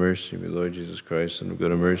of God, have mercy on me. Lord Jesus Christ, Son of God, have mercy on me. Lord Jesus Christ, Son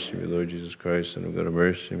of God, have mercy on me. Lord Jesus Christ, Son of God, have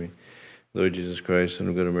mercy on me. Lord Jesus Christ,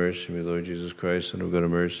 Son of God, have mercy on me. Lord Jesus Christ, Son of God, have mercy on me. Lord Jesus Christ, Son of God,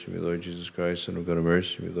 have mercy on me. Lord Jesus Christ,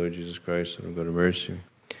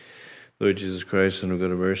 Son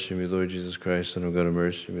of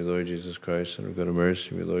God, have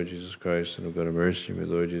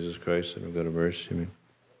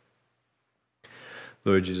mercy on me. Lord Jesus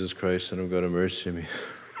Christ, Son of God, have mercy on me.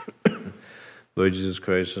 Lord Jesus Christ, Son of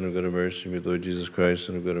God, have mercy on me. Lord Jesus Christ, Son of God, have mercy on me. Lord Jesus Christ, Son of God,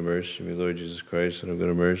 have mercy on me. Lord Jesus Christ, Son of God, have mercy on me. Lord Jesus Christ, Son of God, have mercy on me. Lord Jesus Christ, Son of God, have mercy on me. Lord Jesus Christ, Son of God,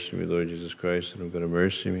 have mercy on me.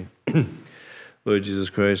 Lord Jesus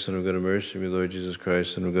Christ, Son of God, have mercy on me. Lord Jesus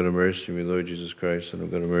Christ, Son of God, have mercy on me. Lord Jesus Christ, Son of God, have mercy on me. Lord Jesus Christ, Son of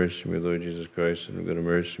God, have mercy on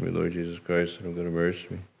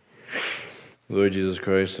me. Lord Jesus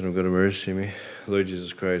Christ, Son of God, have mercy on me. Lord Jesus Christ, Son of God, have mercy on me. Lord Jesus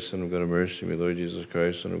Christ, Son of God, have mercy on me. Lord Jesus Christ, Son of God, have mercy on me.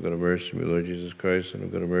 Lord Jesus Christ, Son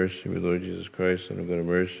of God, have mercy on me. Lord Jesus Christ, Son of God, have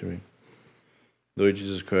mercy on me. Lord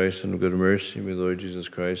Jesus Christ, Son of God, have mercy on me. Lord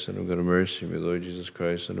Jesus Christ, Son of God, have mercy on me. Lord Jesus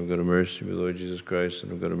Christ, Son of God, have mercy on me. Lord Jesus Christ,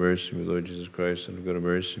 Son of God, have mercy on me. Lord Jesus Christ, Son of God, have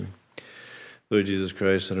mercy on me. Lord Jesus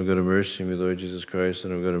Christ, Son of God, have mercy me. Lord Jesus Christ,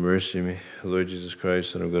 Son of God, have mercy me. Lord Jesus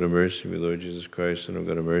Christ, Son of God, have mercy me. Lord Jesus Christ, Son of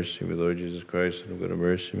God, have mercy me. Lord Jesus Christ, Son of God, have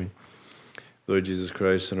mercy me. Lord Jesus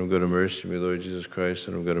Christ, Son of God, have mercy me. Lord Jesus Christ,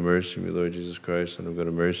 Son of God, have mercy me. Lord Jesus Christ, Son of God,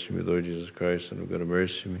 have mercy me. Lord Jesus Christ, Son of God, have mercy me. Lord Jesus Christ, Son of God, have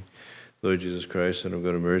mercy me. Lord Jesus Christ, Son of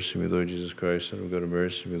God, have mercy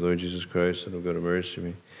me. Lord Jesus Christ, Son of God, have mercy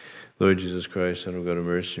me. Lord Jesus Christ, Son of God, have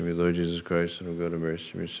mercy me. Lord Jesus Christ, Son of God, have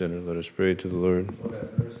mercy me. Sinner, let us pray to the Lord.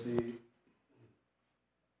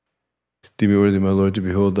 Deem me worthy, my Lord, to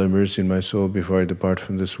behold thy mercy in my soul before I depart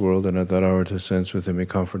from this world, and at that hour to sense within me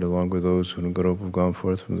comfort along with those who in good hope have gone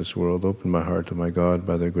forth from this world. Open my heart to my God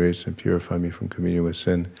by thy grace, and purify me from communion with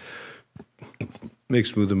sin. Make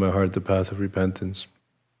smooth in my heart the path of repentance.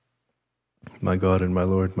 My God and my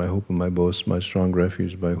Lord, my hope and my boast, my strong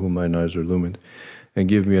refuge, by whom mine eyes are illumined, and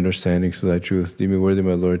give me understanding to thy truth. Deem me worthy,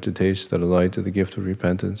 my Lord, to taste that allied to the gift of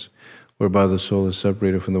repentance, whereby the soul is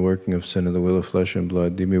separated from the working of sin and the will of flesh and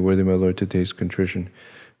blood. Deem me worthy, my Lord, to taste contrition,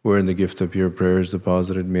 wherein the gift of pure prayer is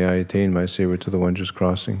deposited. May I attain, my Savior, to the one just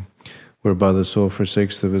crossing, whereby the soul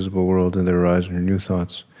forsakes the visible world, and there arise new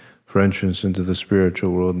thoughts, for entrance into the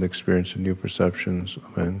spiritual world and experience of new perceptions.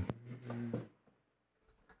 Amen.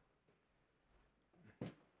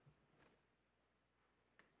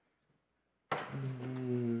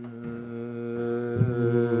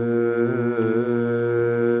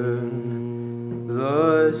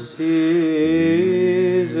 The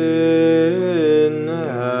season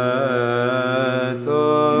hath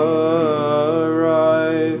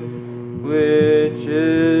arrived, which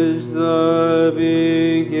is the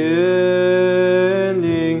beginning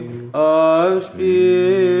of spiritual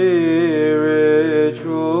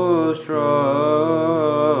struggles.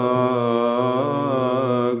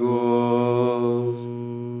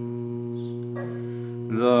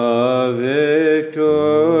 The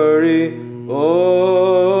victory over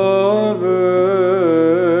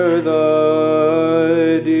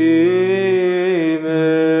the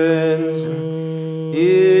demons,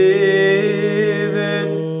 even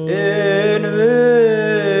invincible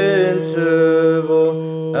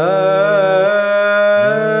abstinence,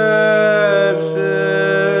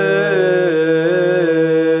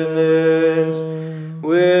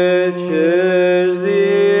 which is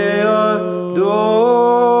the adornment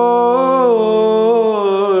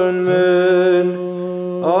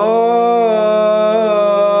of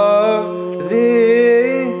the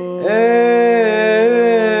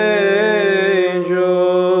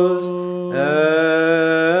angels,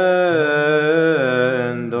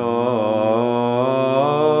 and our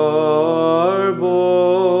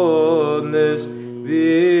boldness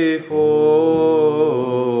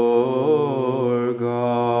before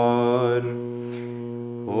God.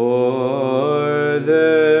 For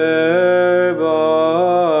thereby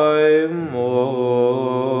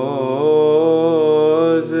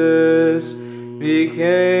Moses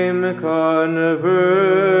became conversant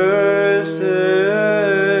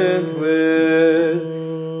with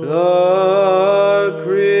the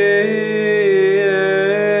Creator,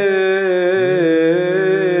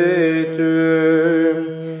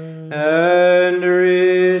 and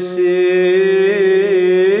received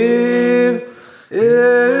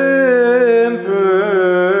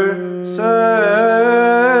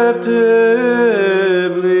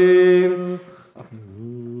imperceptibly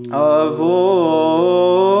a voice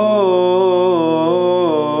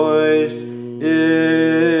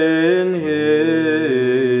in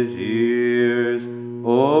his ears,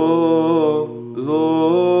 O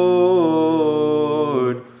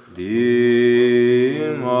Lord,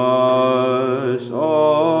 deem us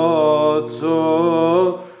also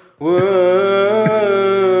worthy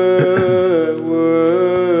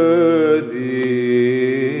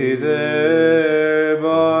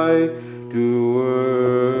thereby to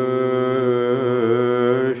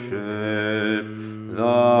worship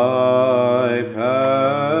thy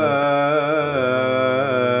passion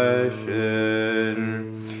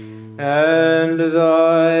and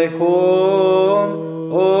thy holy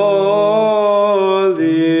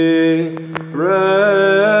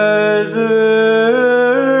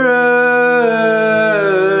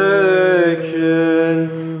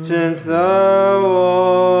resurrection, since thou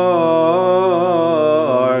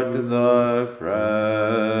art the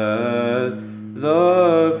friend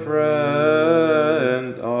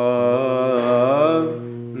of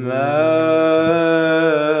man.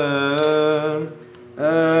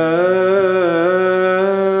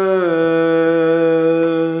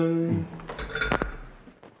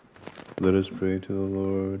 Let us pray to the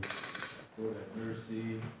Lord. Lord, have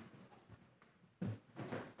mercy.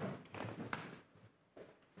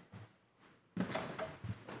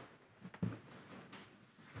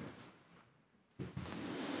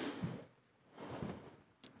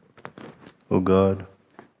 God,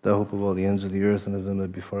 thou hope of all the ends of the earth and of them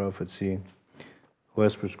that be far off at sea, who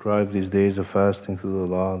hast prescribed these days of fasting through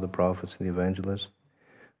the law, the prophets, and the evangelists,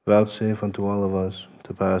 vouchsafe unto all of us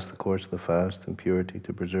to pass the course of the fast in purity,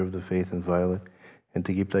 to preserve the faith inviolate, and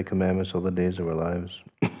to keep thy commandments all the days of our lives.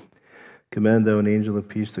 Command thou an angel of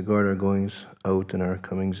peace to guard our goings out and our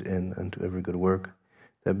comings in unto every good work,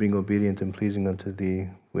 that being obedient and pleasing unto thee,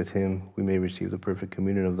 with him we may receive the perfect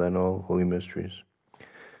communion of thine all holy mysteries.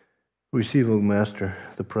 Receive, O Master,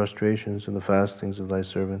 the prostrations and the fastings of thy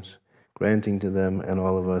servants, granting to them and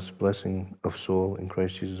all of us blessing of soul in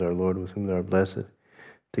Christ Jesus our Lord, with whom thou art blessed,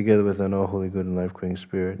 together with thine all holy, good, and life-creating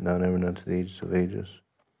Spirit, now and ever and unto the ages of ages.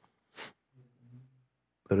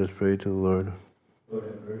 Let us pray to the Lord. Lord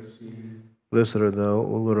have mercy. Blessed art thou,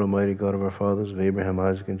 O Lord Almighty, God of our fathers, of Abraham,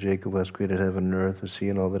 Isaac, and Jacob, who hast created heaven and earth, the sea,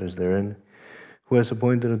 and all that is therein, who hast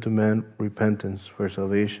appointed unto man repentance for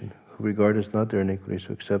salvation, who regardest not their iniquities,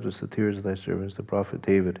 who acceptest the tears of thy servants, the prophet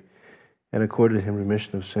David, and accorded him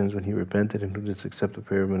remission of sins when he repented, and who didst accept the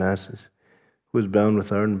prayer of Manasseh, who was bound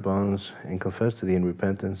with iron bonds, and confessed to thee in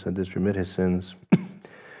repentance, and didst remit his sins,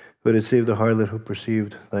 who didst save the harlot who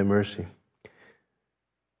perceived thy mercy,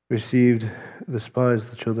 received the spies,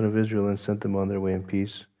 the children of Israel, and sent them on their way in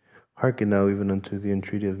peace. Hearken now even unto the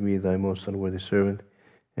entreaty of me, thy most unworthy servant,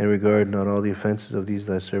 and regard not all the offenses of these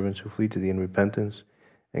thy servants who flee to thee in repentance,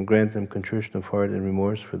 and grant them contrition of heart and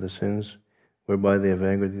remorse for the sins whereby they have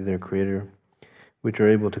angered thee, their Creator, which are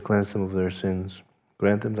able to cleanse them of their sins.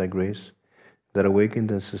 Grant them thy grace, that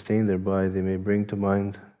awakened and sustained thereby they may bring to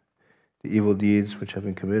mind the evil deeds which have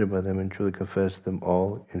been committed by them, and truly confess them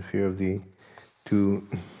all in fear of thee to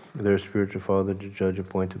their spiritual father, the judge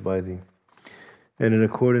appointed by thee. And in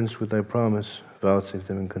accordance with thy promise, vouchsafe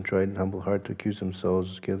them in contrite and humble heart to accuse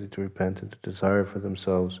themselves as guilty, to repent, and to desire for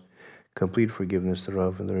themselves complete forgiveness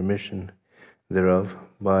thereof, and the remission thereof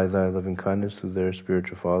by thy loving kindness through their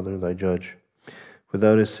spiritual father, thy judge. For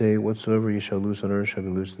thou didst say, whatsoever ye shall loose on earth shall be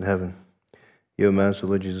loosed in heaven. Yea, O Master,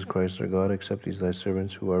 Lord Jesus Christ, our God, accept these thy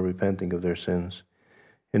servants who are repenting of their sins,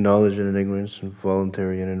 in knowledge and in ignorance, and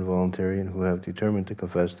voluntary and involuntary, and who have determined to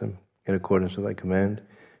confess them in accordance with thy command,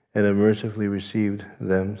 and have mercifully received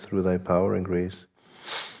them through thy power and grace.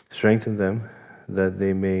 Strengthen them, that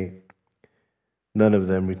they may none of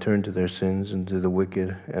them return to their sins and to the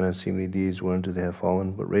wicked and unseemly deeds whereunto they have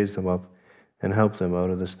fallen, but raise them up and help them out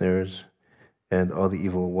of the snares and all the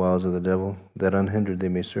evil wiles of the devil, that unhindered they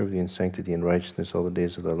may serve thee in sanctity and righteousness all the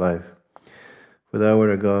days of their life. For thou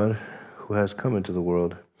art a God who hast come into the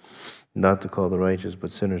world, not to call the righteous,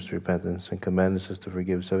 but sinners to repentance, and commandest us to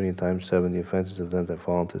forgive 70 times 7 the offenses of them that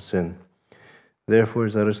fall into sin. Therefore,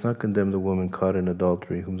 as thou dost not condemn the woman caught in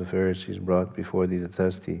adultery, whom the Pharisees brought before thee to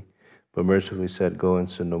test thee, but mercifully said, go and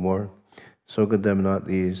sin no more, so condemn not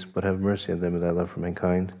these, but have mercy on them in thy love for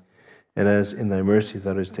mankind. And as in thy mercy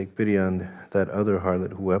thou didst take pity on that other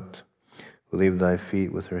harlot who wept, who laved thy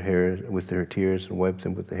feet with her tears, and wiped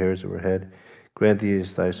them with the hairs of her head, grant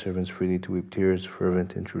these thy servants freely to weep tears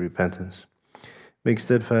fervent in true repentance. Make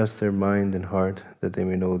steadfast their mind and heart, that they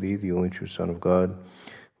may know thee, the only true Son of God,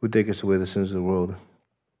 who takest away the sins of the world.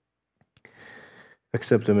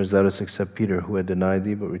 Accept them as thou didst accept Peter, who had denied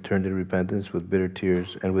thee, but returned in repentance with bitter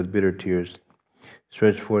tears, and with bitter tears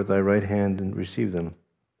stretch forth thy right hand and receive them,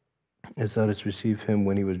 as thou didst receive him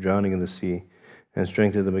when he was drowning in the sea, and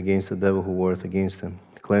strengthen them against the devil who warreth against them.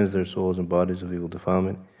 Cleanse their souls and bodies of evil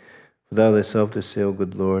defilement. For thou thyself didst say, O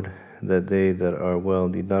good Lord, that they that are well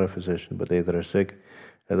need not a physician, but they that are sick,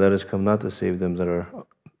 and thou didst come not to save them that are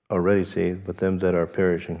already saved, but them that are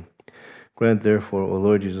perishing. Grant therefore, O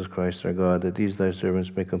Lord Jesus Christ our God, that these thy servants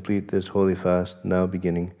may complete this holy fast, now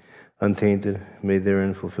beginning, untainted, may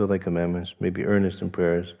therein fulfill thy commandments, may be earnest in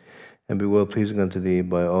prayers, and be well pleasing unto thee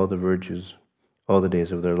by all the virtues all the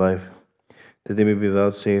days of their life, that they may be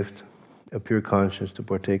vouchsafed a pure conscience to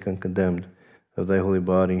partake uncondemned of thy holy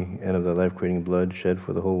body and of thy life-creating blood shed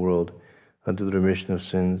for the whole world unto the remission of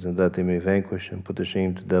sins, and that they may vanquish and put to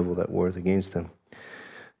shame the devil that warreth against them.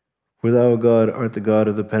 For thou, O God, art the God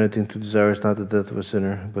of the penitent, who desirest not the death of a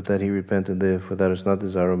sinner, but that he repent and live. For thou dost not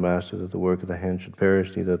desire, O Master, that the work of thy hand should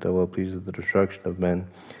perish, neither that thou well pleasest the destruction of men,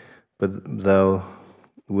 but thou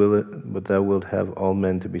wilt have all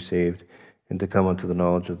men to be saved, and to come unto the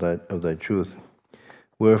knowledge of thy truth.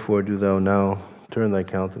 Wherefore do thou now turn thy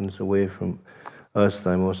countenance away from us,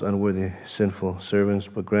 thy most unworthy, sinful servants,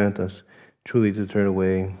 but grant us truly to turn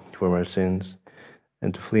away from our sins,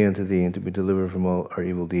 and to flee unto thee, and to be delivered from all our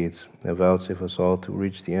evil deeds. And vouchsafe us all to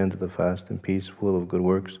reach the end of the fast in peace, full of good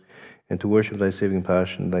works, and to worship thy saving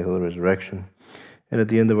passion and thy holy resurrection, and at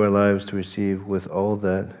the end of our lives to receive with all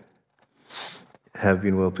that have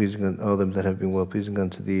been well pleasing, all them that have been well pleasing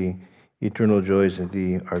unto thee, eternal joys in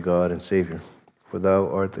thee, our God and Savior. For thou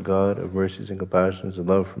art the God of mercies and compassions and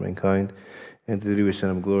love for mankind, and to thee we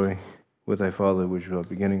send up glory, with thy Father, which was at the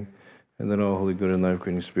beginning, and then all holy, good, and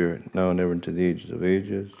life-creating Spirit, now and ever into the ages of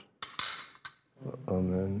ages.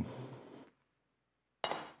 Amen.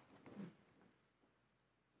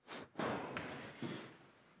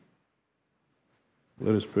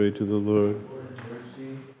 Let us pray to the Lord.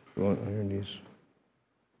 Go on your knees.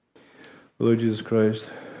 Lord Jesus Christ,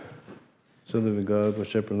 Son of the living God, the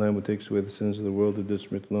shepherd lamb who takes away the sins of the world, who didst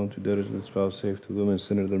remit alone to debtors and didst vouchsafe to illumine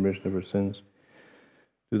sinners the remission of our sins.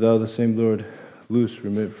 Do thou, the same Lord, loose,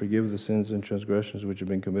 remit, forgive the sins and transgressions which have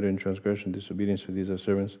been committed in transgression and disobedience for these thy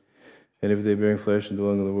servants. And if they bearing flesh and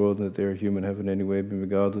dwelling in the world, and that they are human, have in any way been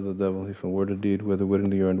beguiled of the devil, if in word or deed, whether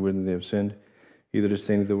wittingly or unwittingly they have sinned, either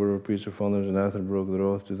disdaining the word of a priest or fallen under anathema, broke their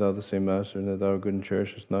oath, do thou the same Master, and that thou art good and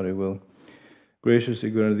cherishest not a will. Graciously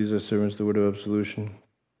grant unto these thy servants the word of absolution,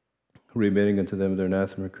 remitting unto them their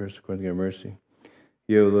anathema cursed according to your mercy.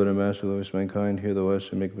 Yea, O Lord and Master, lovest mankind, hear thou us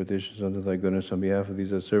and make petitions unto thy goodness on behalf of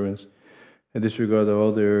these thy servants. And disregard thou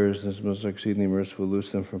all their errors, and most exceedingly merciful,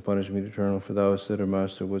 loose them from punishment eternal. For thou hast said, our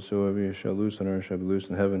Master, whatsoever you shall loose on earth shall be loosed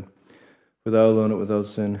in heaven. For thou alone art without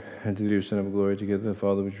sin, and to thee we send up glory together with the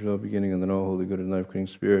Father, which was at the beginning, and then all holy, good, and life-creating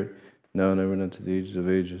Spirit, now and ever and unto the ages of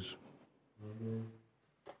ages. Amen.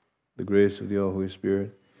 The grace of the all Holy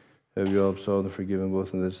Spirit have you all absolved and forgiven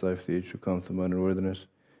both in this life, the age to come, to mine and worthiness.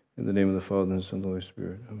 In the name of the Father, and the Son, and the Holy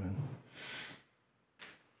Spirit. Amen.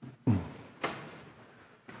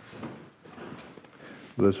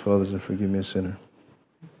 Bless fathers and forgive me a sinner.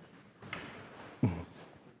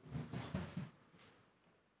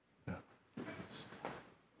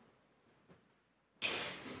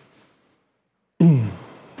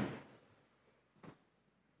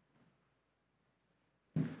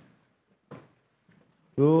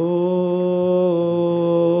 Doxa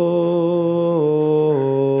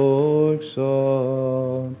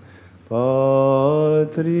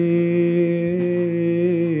Patriceio,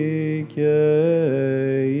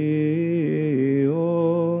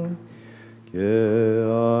 que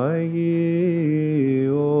agio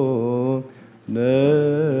nemati,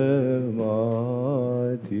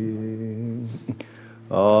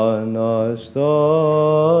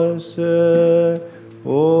 Anastase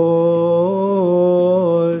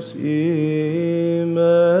os imeram,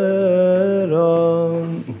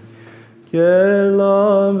 que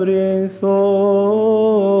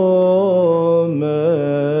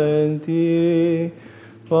labyrinthomenti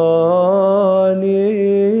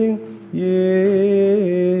pani ieri,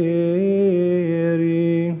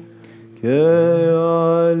 que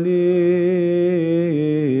alilus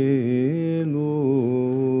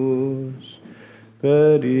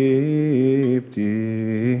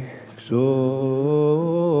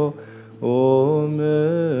periptixo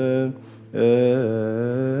omen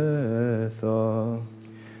etha,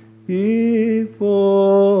 ipomen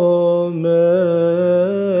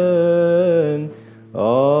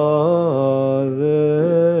adelphi,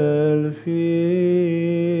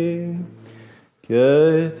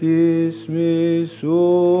 cetis missus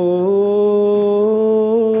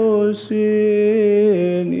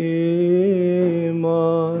in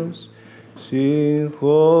imas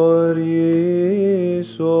synchoris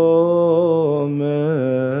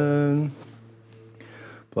omen,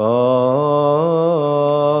 panda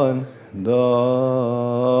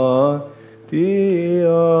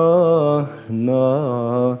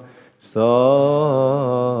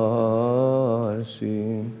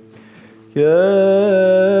Anastasi, que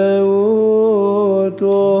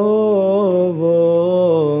utovo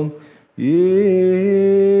isomen,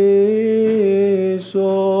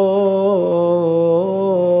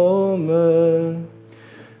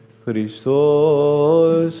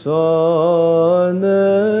 Christos anesti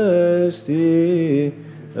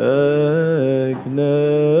ec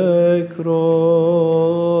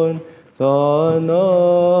necron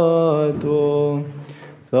thanaton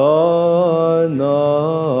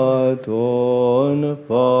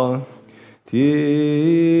patisas,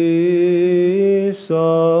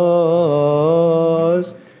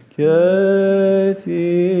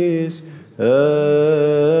 cetis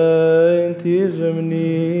entis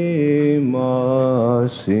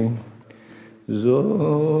mnimasi,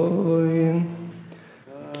 zoin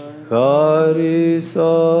charis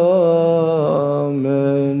amenos,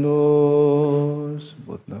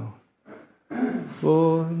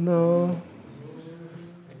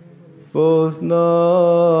 both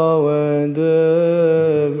now and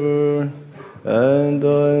ever, and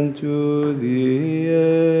unto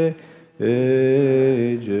the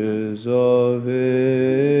ages of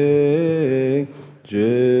ages.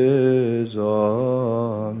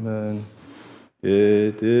 Amen.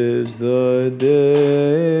 is the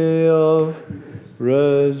day of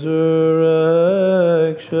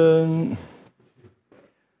resurrection.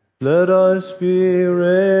 Let us be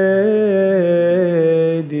radiant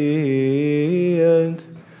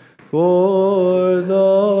for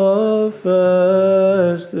the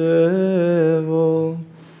festival,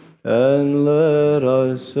 and let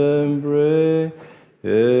us embrace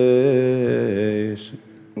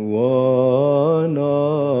one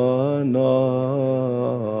another.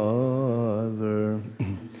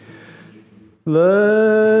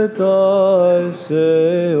 Let us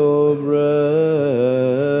say, O brethren,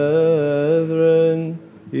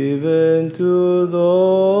 even to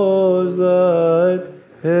those that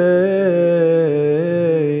hate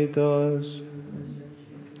us,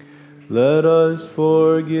 let us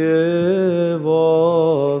forgive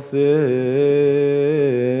all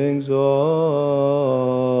things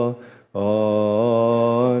on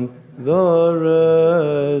the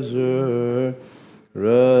resurrection.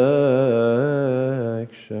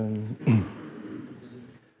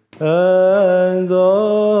 And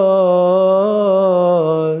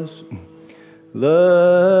thus let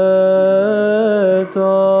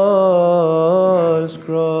us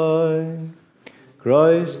cry,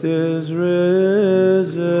 Christ is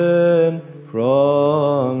risen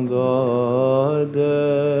from the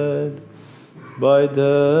dead. By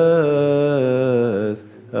death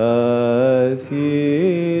hath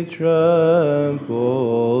he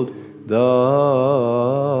trampled down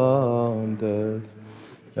death,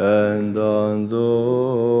 and on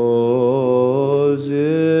those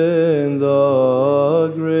in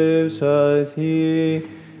the graves hath he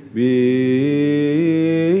bestowed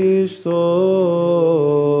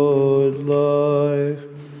life.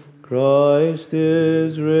 Christ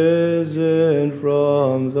is risen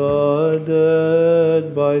from the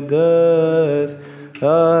dead. By death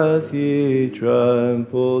hath he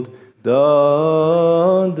trampled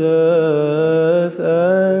down death,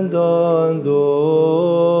 and on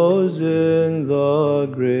those in the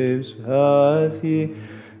graves hath he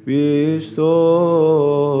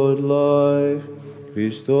bestowed life.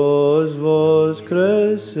 Christos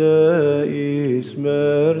voskreσε εις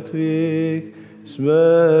μертвых,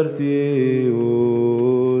 смертию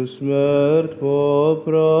смерть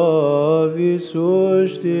поправи,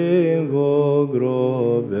 сущим во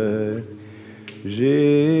гробе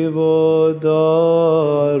живот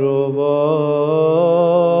даровал.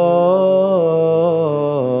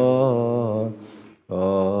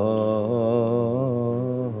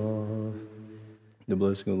 The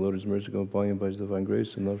blessing of the Lord is mercy come upon you by his divine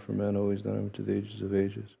grace and love for man, always now and to the ages of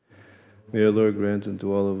ages. May our Lord grant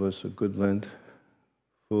unto all of us a good Lent,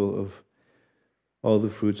 full of all the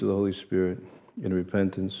fruits of the Holy Spirit in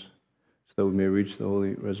repentance, so that we may reach the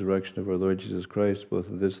holy resurrection of our Lord Jesus Christ, both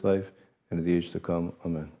in this life and in the age to come.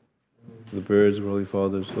 Amen. For the prayers of our Holy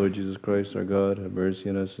Fathers, Lord Jesus Christ, our God, have mercy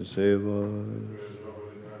on us and save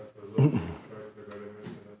us.